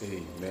 name.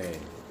 Amen.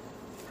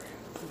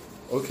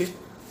 Okay.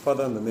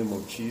 Father, in the name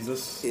of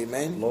Jesus.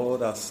 Amen.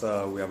 Lord, as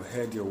we have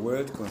heard your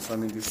word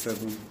concerning this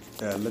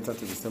letter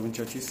to the 7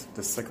 churches,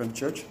 the second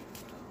church,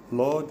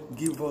 Lord,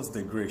 give us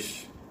the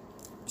grace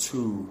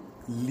to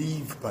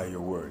live by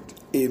your word.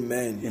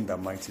 Amen. In the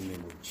mighty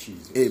name of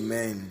Jesus.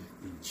 Amen.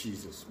 In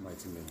Jesus'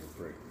 mighty name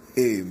we pray.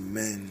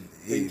 Amen.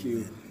 Thank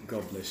you.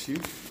 God bless you.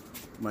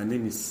 My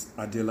name is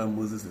Adela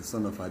Moses, the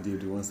son of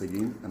Adeodu once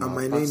again. And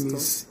my name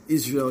is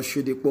Israel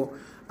Shedepo.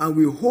 And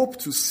we hope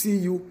to see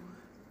you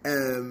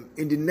in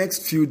the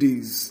next few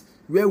days,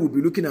 where we'll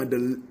be looking at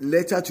the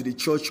letter to the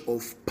church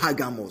of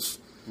Pergamos.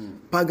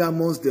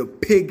 Pergamos, the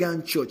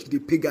pagan church, the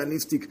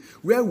paganistic,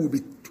 where we'll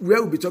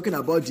be talking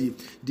about the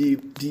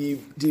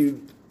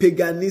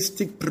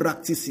paganistic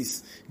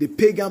practices, the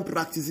pagan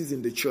practices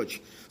in the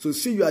church. So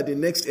see you at the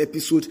next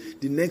episode,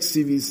 the next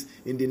series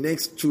in the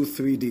next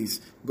 2-3 days.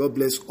 God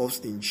bless us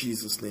in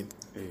Jesus' name.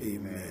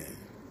 Amen.